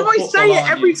 no, because if I say it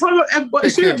every time,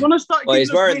 when I start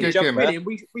giving us winning,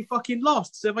 we fucking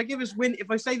lost. So if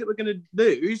I say that we're going to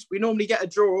lose, we normally get a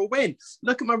draw or win.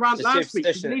 Look at my rant last week.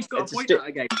 He's got a point out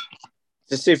again.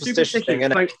 It's a superstition thing,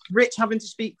 isn't it? So Rich having to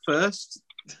speak first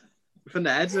for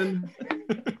Ned, and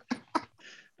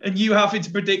you having to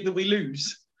predict that we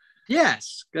lose.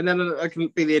 Yes, and then I can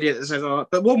be the idiot that says, "Oh,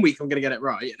 but one week I'm going to get it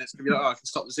right," and it's going to be like, "Oh, I can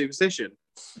stop the superstition."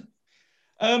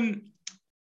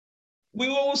 We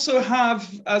will also have,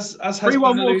 as has been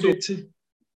alluded to,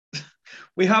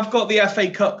 we have got the FA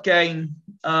Cup game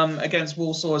against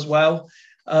Walsall as well.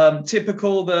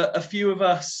 Typical that a few of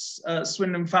us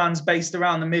Swindon fans based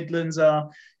around the Midlands are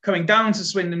coming down to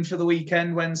Swindon for the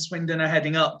weekend when Swindon are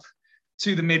heading up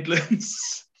to the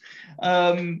Midlands.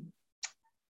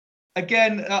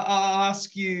 Again, I'll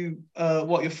ask you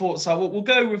what your thoughts are. We'll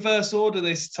go reverse order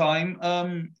this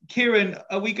time. Kieran,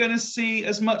 are we going to see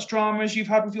as much drama as you've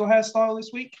had with your hairstyle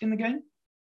this week in the game?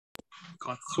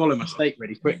 God, swallow my steak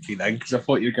really quickly then, because I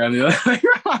thought you were going the other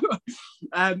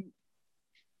way.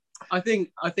 I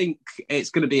think it's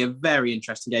going to be a very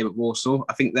interesting game at Walsall.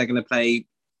 I think they're going to play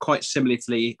quite similarly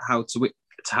to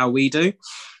how we do.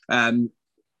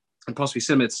 And possibly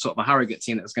similar to sort of a Harrogate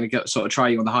team that's going to sort of try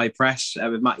you on the high press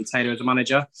with Matty Taylor as a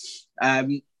manager.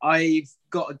 I've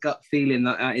got a gut feeling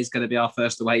that is going to be our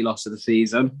first away loss of the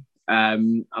season.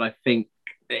 And I think,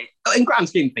 in grand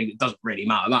scheme of things, it doesn't really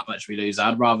matter that much we lose.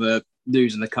 I'd rather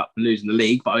lose in the cup than lose in the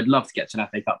league, but I'd love to get to an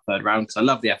FA Cup third round because I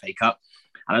love the FA Cup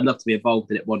and I'd love to be involved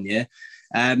in it one year.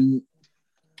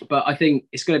 But I think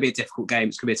it's going to be a difficult game.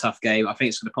 It's going to be a tough game. I think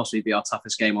it's going to possibly be our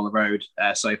toughest game on the road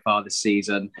so far this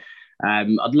season.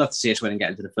 I'd love to see us win and get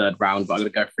into the third round, but I'm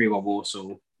going to go 3-1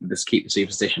 Walsall and just keep the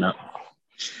superstition up.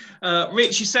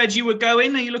 Rich, you said you were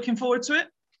going. Are you looking forward to it?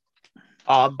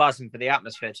 Oh, I'm buzzing for the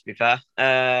atmosphere, to be fair.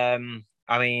 I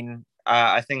mean,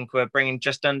 I think we're bringing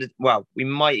just under, well, we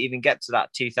might even get to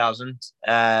that 2,000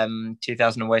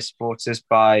 away supporters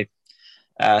by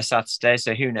Saturday.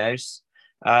 So who knows?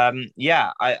 I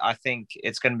think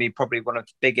it's going to be probably one of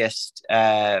the biggest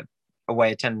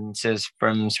away attendances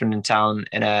from Swindon Town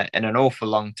in an awful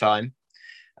long time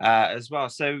as well.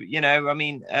 So, I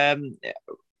mean,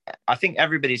 I think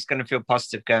everybody's going to feel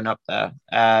positive going up there.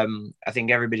 I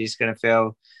think everybody's going to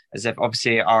feel as if,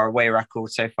 obviously, our away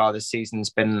record so far this season's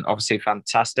been obviously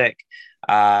fantastic.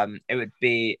 It would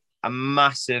be a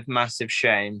massive, massive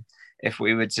shame if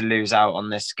we were to lose out on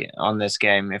this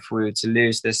game. If we were to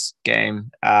lose this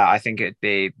game, I think it'd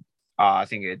be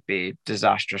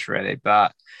disastrous, really.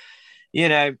 But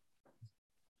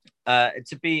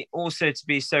to be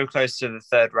so close to the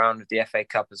third round of the FA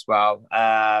Cup as well.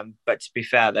 But to be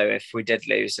fair, though, if we did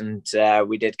lose and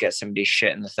we did get somebody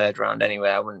shit in the third round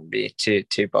anyway, I wouldn't be too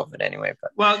bothered anyway.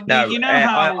 But well, no,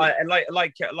 how I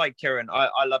like Kieran.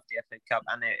 I love the FA Cup,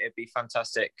 and it'd be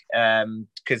fantastic.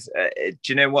 Because do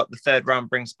you know what? The third round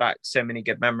brings back so many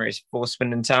good memories for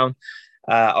Swindon Town.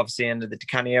 Obviously, under the Di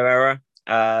Canio era.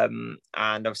 And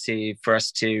obviously for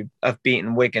us to have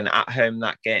beaten Wigan at home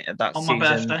that on season.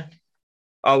 My birthday.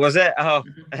 Oh, was it? Oh,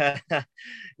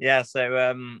 yeah.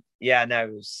 So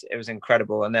it was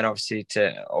incredible. And then obviously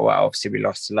we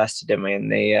lost to Leicester, didn't we? In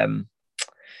the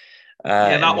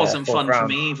that wasn't fun round. for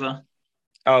me either.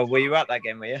 Oh, were you at that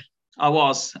game? Were you? I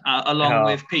was along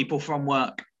with people from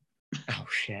work. Oh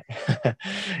shit.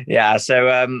 Yeah,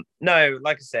 so no,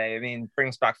 like I say, I mean,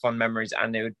 brings back fond memories,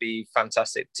 and it would be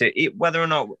fantastic to eat whether or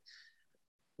not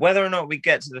we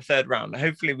get to the third round.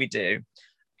 Hopefully we do.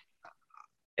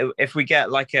 If we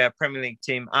get like a Premier League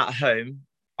team at home,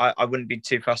 I wouldn't be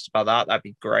too fussed about that. That'd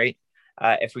be great.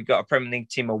 If we got a Premier League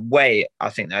team away, I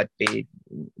think that'd be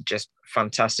just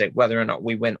fantastic, whether or not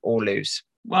we win or lose.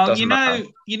 Well, you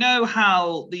know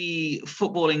how the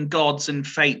footballing gods and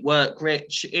fate work,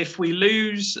 Rich. If we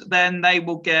lose, then they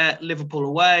will get Liverpool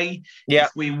away. Yeah.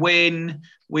 If we win,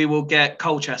 we will get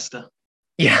Colchester.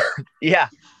 Yeah.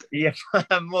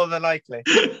 More than likely.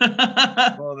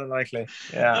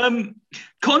 Yeah.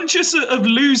 Conscious of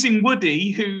losing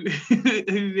Woody, who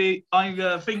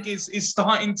I think is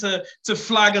starting to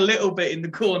flag a little bit in the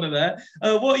corner there.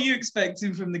 What are you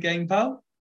expecting from the game, pal?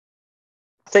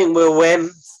 I think we'll win.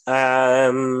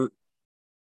 I'm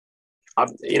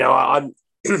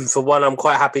for one, I'm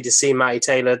quite happy to see Matty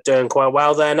Taylor doing quite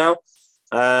well there now.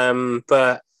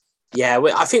 But yeah,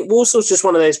 I think Walsall's just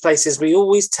one of those places we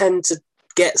always tend to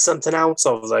get something out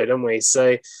of, though, don't we?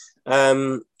 So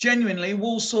genuinely,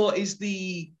 Walsall is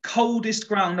the coldest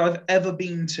ground I've ever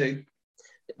been to.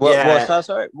 What's that?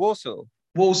 Sorry, Walsall.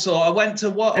 I went to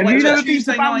what? Have you never been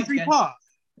to Boundary Park?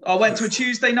 I went to a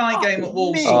Tuesday night game at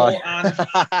Walsall, and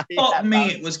fuck me,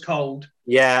 it was cold.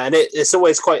 Yeah, and it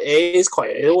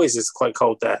always is quite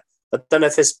cold there. I don't know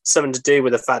if it's something to do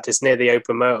with the fact it's near the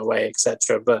open motorway,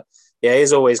 etc. But yeah, it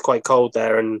is always quite cold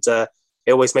there, and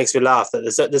it always makes me laugh that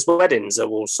there's weddings at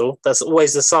Walsall. That's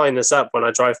always the sign that's up when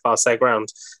I drive past their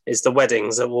ground. Is the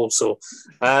weddings at Walsall.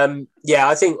 I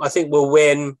think we'll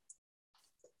win.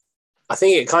 I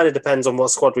think it kind of depends on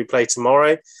what squad we play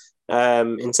tomorrow.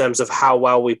 In terms of how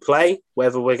well we play,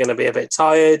 whether we're going to be a bit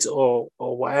tired or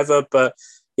whatever. But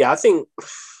yeah, I think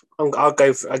I'll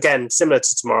go for, again, similar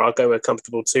to tomorrow, I'll go with a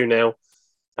comfortable 2-0.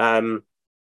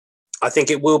 I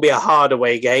think it will be a hard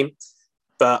away game,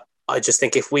 but I just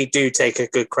think if we do take a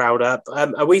good crowd up,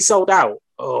 are we sold out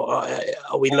or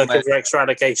are we looking for extra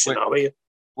allocation? Are we?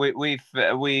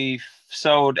 We've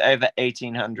sold over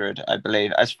 1,800, I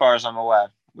believe, as far as I'm aware.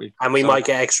 We might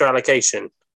get extra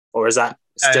allocation, or is that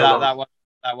still that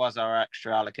was our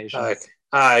extra allocation? Okay.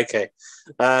 I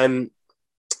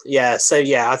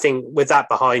think with that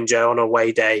behind you on a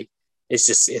away day,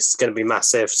 it's going to be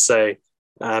massive. So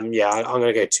I'm going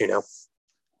to go 2-0.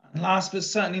 Last but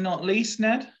certainly not least,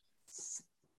 Ned.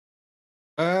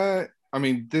 I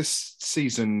mean, this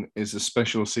season is a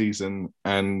special season,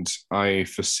 and I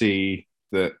foresee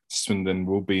that Swindon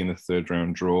will be in the third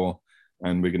round draw,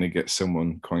 and we're going to get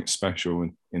someone quite special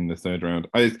in the third round.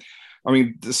 I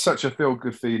mean, there's such a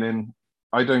feel-good feeling.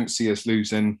 I don't see us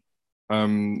losing.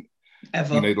 Ever.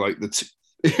 You know, like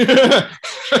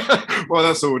well,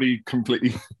 that's already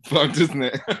completely plugged, isn't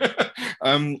it?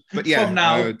 But yeah, from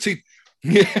now.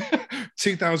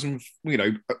 2,000,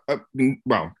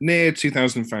 near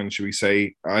 2,000 fans, should we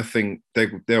say. I think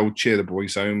they'll cheer the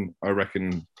boys home. I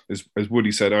reckon, as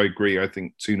Woody said, I agree. I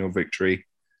think 2-0 victory.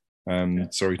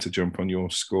 Sorry to jump on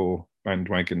your score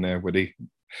bandwagon there, Woody.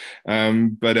 I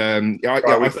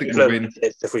think we'll win.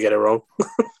 If we get it wrong.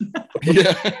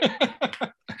 Yeah.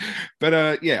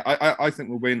 But yeah, I think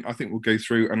we'll win. I think we'll go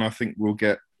through, and I think we'll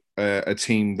get a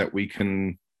team that we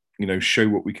can, show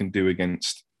what we can do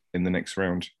against in the next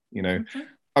round.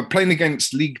 Playing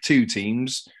against League Two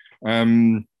teams,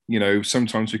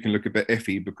 sometimes we can look a bit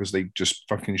iffy because they just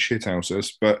fucking shithouse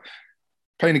us. But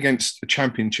playing against a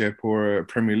Championship or a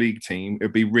Premier League team,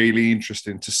 it'd be really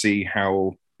interesting to see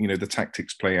how the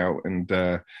tactics play out, and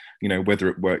whether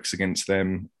it works against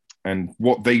them and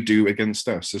what they do against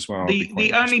us as well.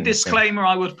 The only disclaimer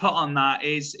I would put on that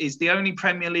is the only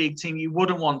Premier League team you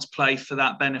wouldn't want to play for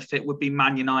that benefit would be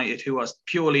Man United, who are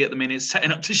purely at the minute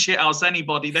setting up to shithouse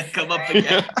anybody they come up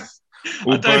against.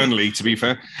 Or Burnley, to be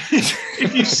fair.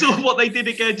 If you saw what they did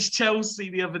against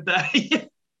Chelsea the other day.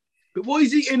 But why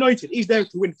is he United? He's there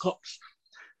to win cups.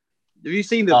 Have you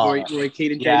seen the Roy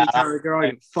Keane and Jamie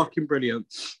Carragher? Fucking brilliant.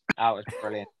 That was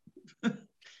brilliant.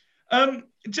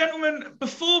 Gentlemen,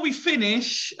 before we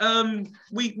finish,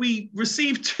 we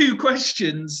received 2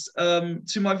 questions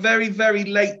to my very, very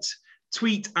late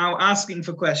tweet out asking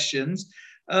for questions.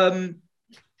 So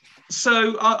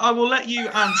I will let you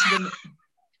answer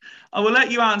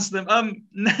them.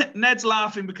 Ned's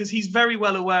laughing because he's very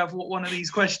well aware of what one of these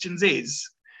questions is.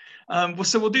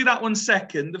 So we'll do that one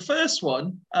second. The first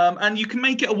one, and you can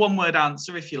make it a one-word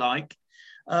answer if you like.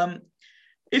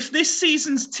 If this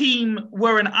season's team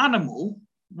were an animal,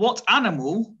 what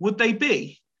animal would they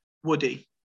be, Woody?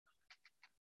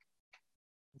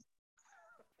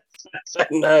 I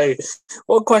don't know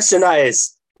what question that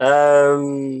is.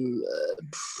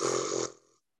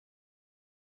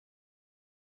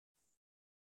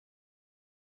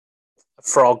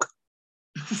 Frog.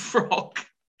 Frog.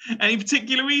 Any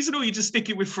particular reason, or are you just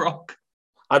sticking with frog?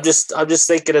 I'm just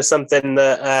thinking of something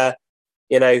that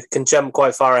can jump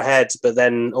quite far ahead, but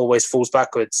then always falls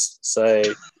backwards. So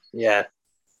yeah,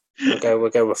 we'll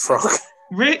go with frog.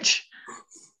 Rich?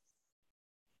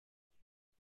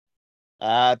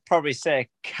 Probably say a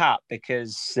cat,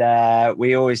 because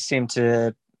we always seem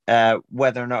to,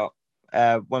 whether or not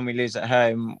when we lose at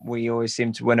home, we always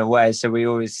seem to win away. So we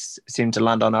always seem to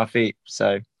land on our feet.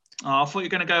 So. Oh, I thought you were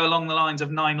going to go along the lines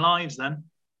of 9 lives then.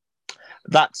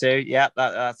 That too, yeah.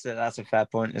 That's a fair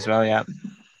point as well, yeah.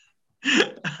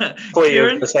 Or you were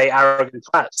going to say arrogant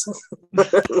twats.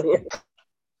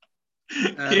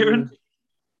 Kieran?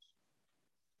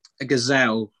 A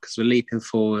gazelle, because we're leaping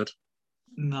forward.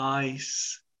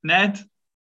 Nice. Ned?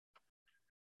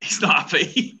 He's not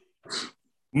happy.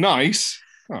 Nice.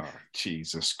 Oh,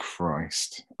 Jesus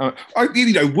Christ.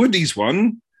 Woody's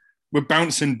one. We're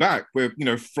bouncing back. We're,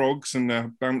 frogs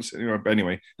and bouncing.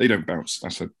 Anyway, they don't bounce.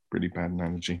 That's a really bad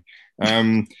analogy.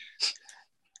 I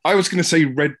was going to say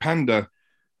red panda.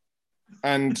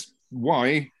 And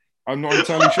why? I'm not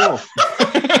entirely sure.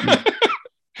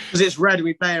 Because it's red,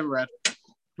 we play in red.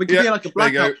 We could be like a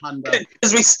blackout panda.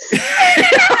 Because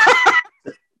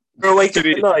we're awake at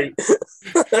night.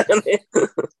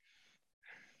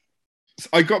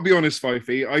 I got to be honest,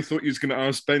 Fifey. I thought you was going to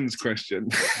ask Ben's question.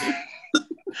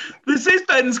 This is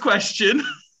Ben's question.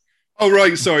 Oh,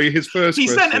 right. Sorry. His first He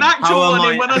question. sent an actual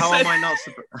one in when I said...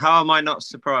 How am I not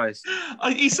surprised?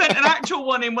 He sent an actual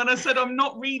one in when I said I'm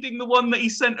not reading the one that he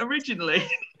sent originally.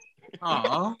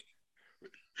 Aww.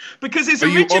 Because his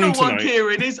original one,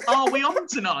 Kieran, is, are we on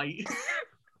tonight?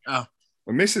 Oh.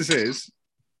 Well, Mrs. is,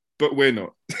 but we're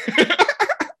not.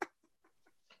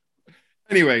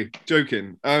 Anyway,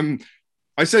 joking.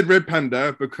 I said red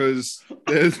panda because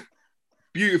they're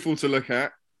beautiful to look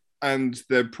at and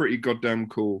they're pretty goddamn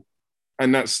cool.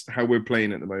 And that's how we're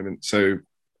playing at the moment. So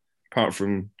apart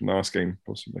from last game,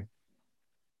 possibly.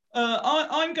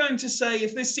 I'm going to say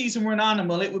if this season were an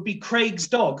animal, it would be Craig's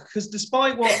dog, because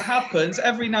despite what happens,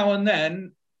 every now and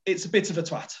then, it's a bit of a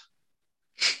twat.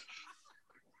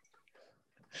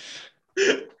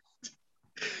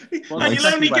 And you'll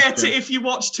only get it if you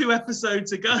watch 2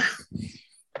 episodes ago.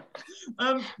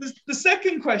 The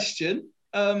second question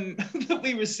that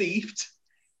we received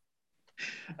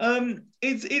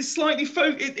it's slightly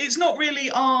it's not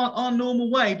really our normal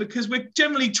way, because we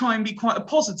generally try and be quite a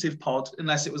positive pod,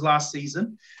 unless it was last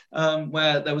season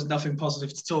where there was nothing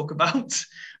positive to talk about.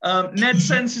 Ned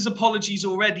sends his apologies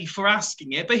already for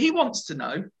asking it, but he wants to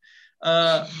know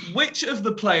which of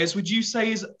the players would you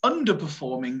say is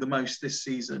underperforming the most this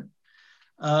season?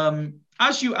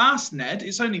 As you asked, Ned,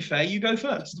 it's only fair you go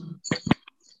first.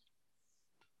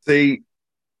 To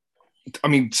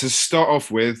start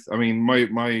off with,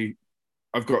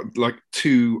 I've got like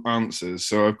 2 answers.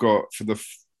 So I've got for the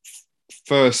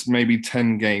first maybe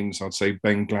 10 games, I'd say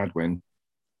Ben Gladwin.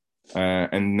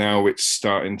 And now it's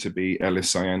starting to be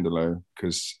Ellis Iandolo,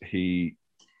 because he,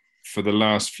 for the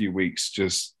last few weeks,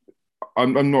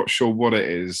 I'm not sure what it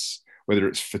is, whether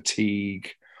it's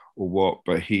fatigue or what,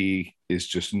 but he is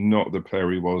just not the player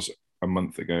he was a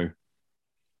month ago.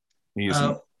 He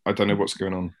isn't. I don't know what's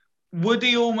going on.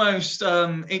 Woody almost,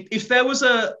 if there was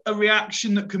a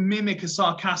reaction that could mimic a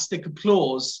sarcastic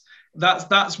applause,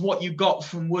 that's what you got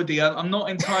from Woody. I'm not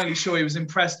entirely sure he was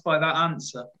impressed by that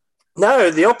answer. No,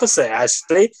 the opposite,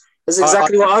 actually. That's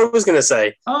exactly what I was going to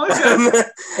say. Oh,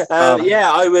 okay.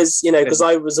 Yeah, I was, because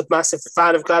I was a massive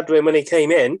fan of Gladwin when he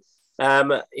came in,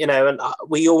 and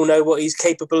we all know what he's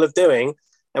capable of doing,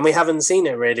 and we haven't seen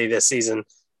it really this season.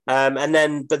 But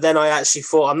then I actually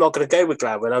thought, I'm not going to go with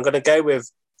Gladwin. I'm going to go with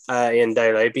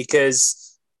Iandolo,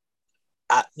 because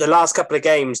the last couple of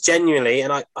games, genuinely,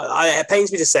 and it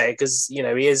pains me to say it, because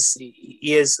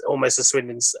he is almost a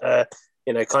Swindon's,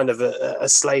 kind of a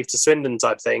slave to Swindon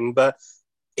type thing. But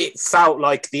it felt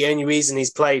like the only reason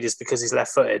he's played is because he's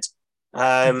left-footed.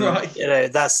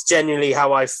 Right. That's genuinely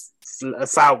how I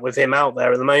felt with him out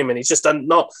there at the moment. He's just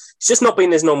not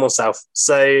been his normal self.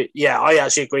 So yeah, I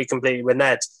actually agree completely with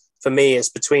Ned. For me, it's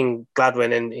between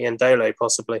Gladwin and Iandolo,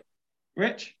 possibly.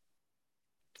 Rich?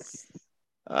 It's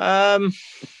a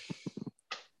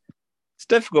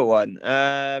difficult one.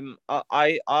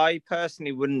 I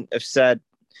personally wouldn't have said.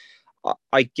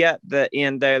 I get that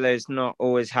Iandolo's not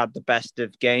always had the best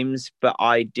of games, but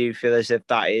I do feel as if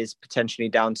that is potentially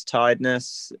down to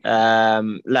tiredness.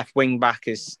 Left wing back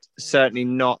is certainly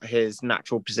not his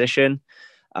natural position.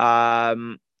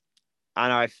 And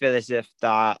I feel as if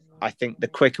that, I think the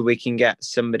quicker we can get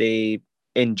somebody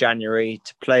in January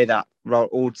to play that role,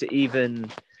 or to even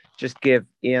just give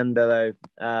Iandolo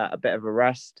a bit of a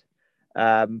rest.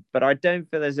 But I don't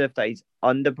feel as if that he's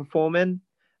underperforming.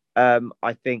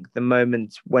 I think the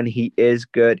moments when he is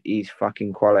good, he's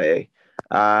fucking quality.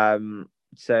 And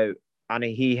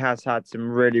he has had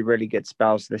some really, really good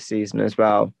spells this season as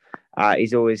well.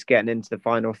 He's always getting into the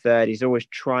final third. He's always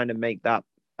trying to make that,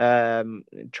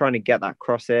 trying to get that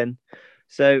cross in.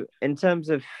 So in terms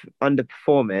of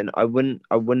underperforming, I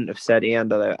wouldn't have said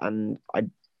Iandolo, and I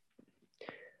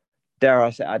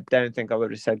don't think I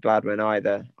would have said Gladwin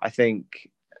either. I think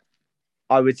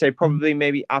I would say probably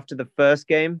maybe after the first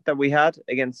game that we had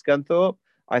against Scunthorpe,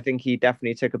 I think he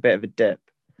definitely took a bit of a dip.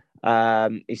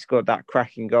 He scored that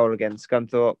cracking goal against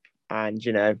Scunthorpe, and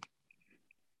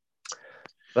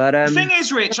But the thing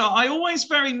is, Rich, I always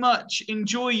very much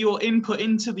enjoy your input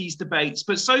into these debates,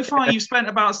 but so far you've spent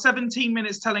about 17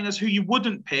 minutes telling us who you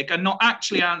wouldn't pick and not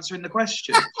actually answering the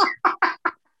question.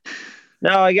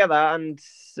 No, I get that, and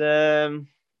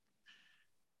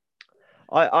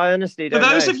I honestly don't know.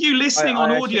 For those of you listening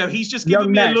on audio, he's just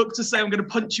giving me a look to say I'm going to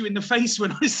punch you in the face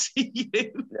when I see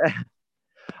you.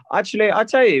 Actually, I'll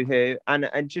tell you who,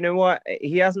 and do you know what?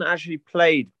 He hasn't actually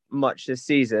played much this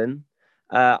season,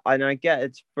 and I get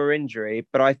it's for injury,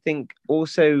 but I think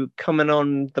also coming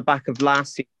on the back of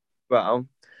last season as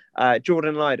well,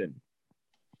 Jordan Lydon.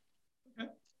 Okay.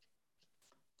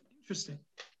 Interesting.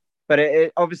 But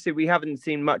obviously we haven't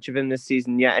seen much of him this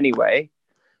season yet anyway.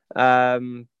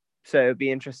 So it'd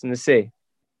be interesting to see.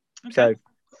 Okay. So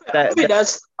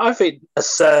I think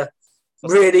that's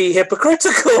really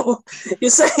hypocritical.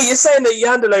 You're saying that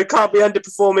Iandolo can't be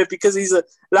underperforming because he's a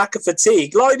lack of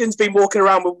fatigue. Lydon's been walking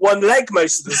around with one leg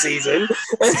most of the season,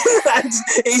 and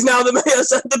he's now the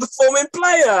most underperforming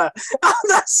player. Oh,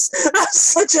 that's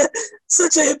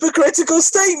such a hypocritical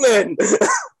statement.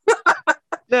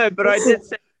 No, but I did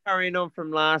say carrying on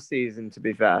from last season, to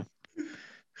be fair.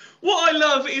 What I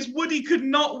love is Woody could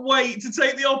not wait to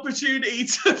take the opportunity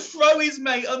to throw his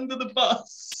mate under the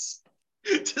bus,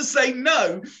 to say,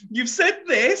 no, you've said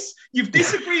this, you've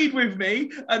disagreed with me,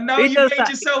 and now you've made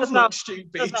yourself look stupid.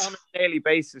 He does that on a daily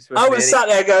basis. I was sat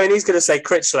there going, he's going to say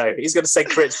Critchlow. He's going to say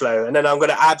Critchlow, and then I'm going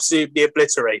to absolutely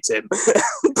obliterate him.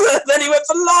 But then he went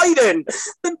for Lydon,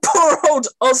 the poor old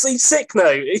Aussie sick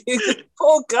note.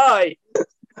 Poor guy.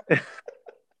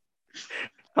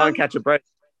 Can't catch a break.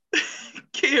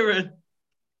 Kieran.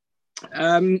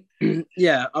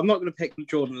 Yeah, I'm not going to pick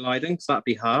Jordan Lydon because that'd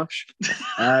be harsh.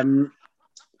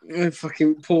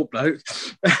 Fucking poor bloke.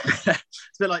 It's a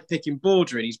bit like picking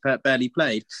Border, and he's barely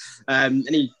played. And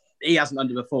he hasn't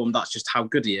underperformed. That's just how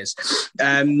good he is.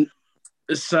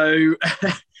 So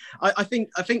I think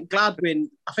Gladwin,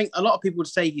 I think a lot of people would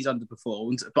say he's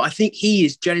underperformed, but I think he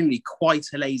is generally quite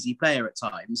a lazy player at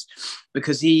times,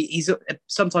 because he's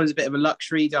sometimes a bit of a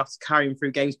luxury to have to carry him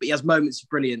through games, but he has moments of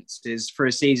brilliance for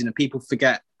a season and people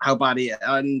forget how bad he is.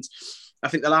 And I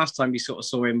think the last time we sort of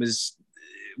saw him was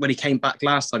when he came back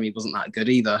last time. He wasn't that good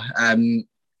either.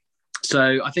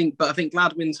 So I think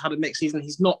Gladwin's had a mixed season.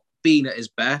 He's not been at his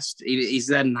best. He's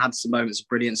then had some moments of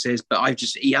brilliances, but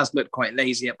he has looked quite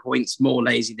lazy at points, more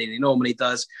lazy than he normally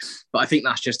does. But I think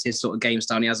that's just his sort of game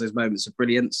style. He has those moments of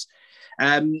brilliance.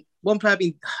 One player I've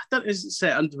been, I don't know if it's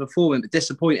underperforming, but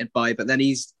disappointed by, but then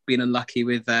he's been unlucky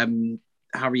with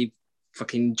Harry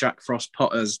fucking Jack Frost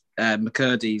Potter's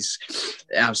McCurdy's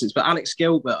absence. But Alex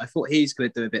Gilbert, I thought he's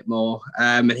going to do a bit more,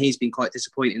 and he's been quite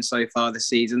disappointing so far this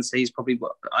season. So he's probably,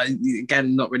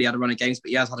 again, not really had a run of games, but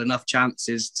he has had enough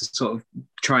chances to sort of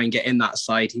try and get in that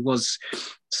side. He was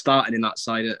starting in that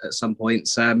side at some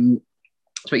points. So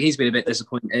he's been a bit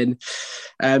disappointing.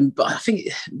 But I think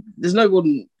there's no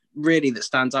one really that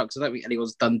stands out, because I don't think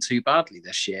anyone's done too badly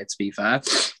this year, to be fair.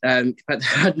 But they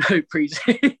had no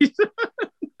pre-season.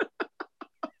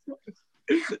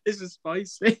 This is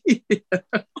spicy.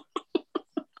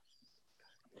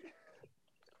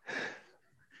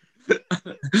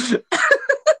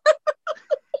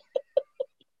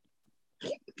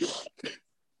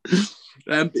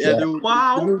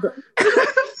 Wow.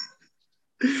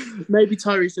 Maybe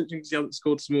Tyree Simpson, because he hasn't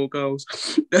scored some more goals.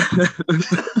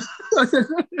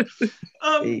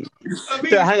 I mean,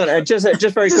 So hang on, just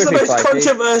very This is the quickly, most Spikey.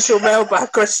 controversial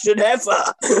mailbag question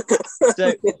ever.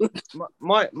 So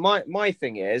my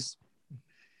thing is,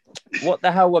 what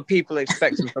the hell were people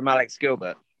expecting from Alex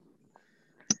Gilbert?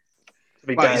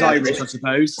 Well, he's Irish, I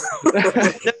suppose.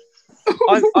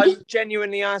 I'm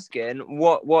genuinely asking,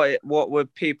 what were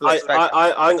people expecting?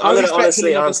 I'm going to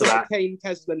honestly answer that. Kane,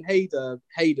 Kesman,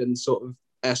 Hayden sort of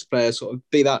S player, sort of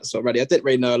be that sort of ready. I didn't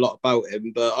really know a lot about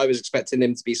him, but I was expecting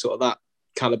him to be sort of that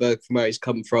caliber from where he's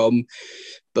come from.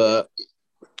 But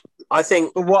I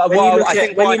think when you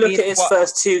look at his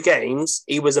first 2 games,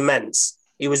 he was immense.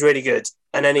 He was really good,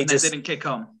 and then he just didn't kick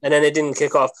on, and then it didn't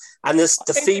kick off. And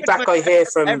the feedback I hear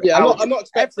from I'm not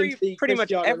expecting pretty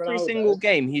much every single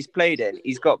game he's played in,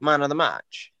 he's got man of the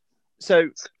match. So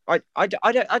I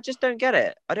just don't get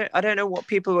it. I don't know what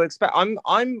people will expect.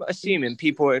 I'm assuming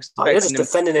people are expecting. You're just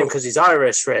defending him because he's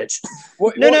Irish, Rich.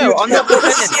 No, I'm not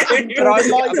defending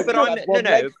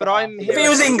him. But I'm. If he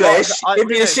was English, he'd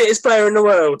be the shittest player in the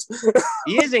world.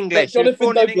 He is English. He was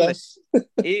born in England.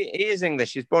 He is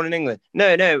English. He's born in England.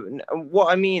 No.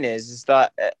 What I mean is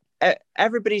that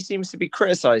everybody seems to be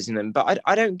criticising him, but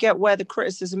I don't get where the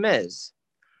criticism is.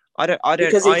 I don't.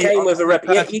 Because he came with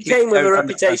a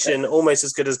reputation almost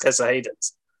as good as Kessa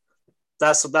Hayden's.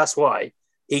 That's why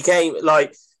he came.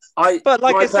 But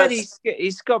like I said,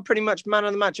 he's got pretty much man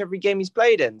of the match every game he's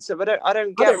played in. So I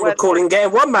don't get. I don't recall him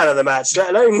getting one man of the match,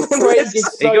 let alone. The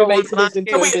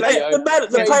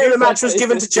player of the match was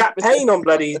given to Jack Payne on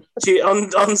bloody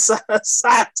on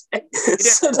Saturday.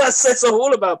 So that says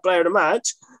all about player of the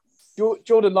match.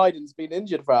 Jordan Lydon's been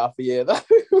injured for half a year, though.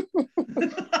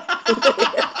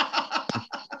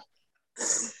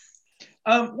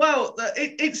 Well,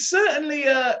 it's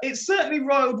certainly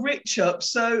riled Rich up.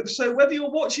 So whether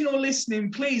you're watching or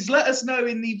listening, please let us know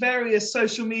in the various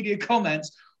social media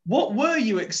comments, what were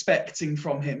you expecting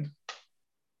from him?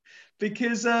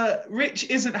 Because Rich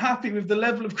isn't happy with the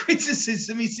level of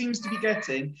criticism he seems to be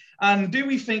getting. And do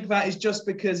we think that is just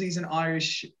because he's an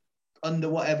Irish under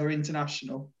whatever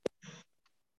international?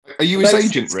 Are you his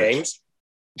agent, Rich?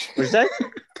 Was that?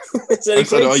 I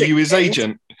said, are you his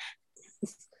agent?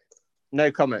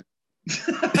 No comment.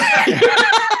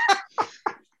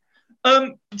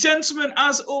 Gentlemen,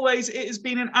 as always, it has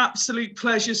been an absolute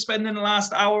pleasure spending the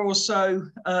last hour or so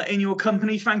in your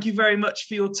company. Thank you very much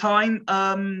for your time.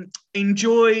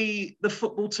 Enjoy the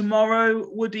football tomorrow,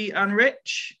 Woody and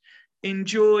Rich.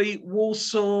 Enjoy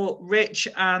Walsall, Rich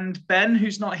and Ben,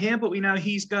 who's not here, but we know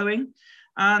he's going.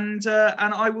 And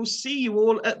I will see you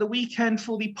all at the weekend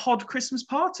for the Pod Christmas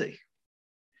party.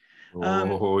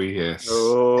 Yes.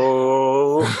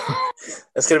 Oh,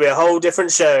 that's going to be a whole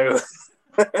different show.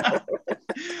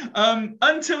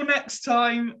 Until next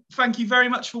time, thank you very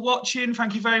much for watching.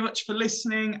 Thank you very much for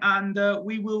listening. And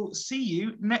we will see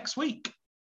you next week.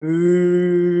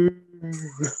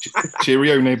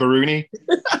 Cheerio, neighbour Rooney.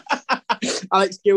 Alex Gil.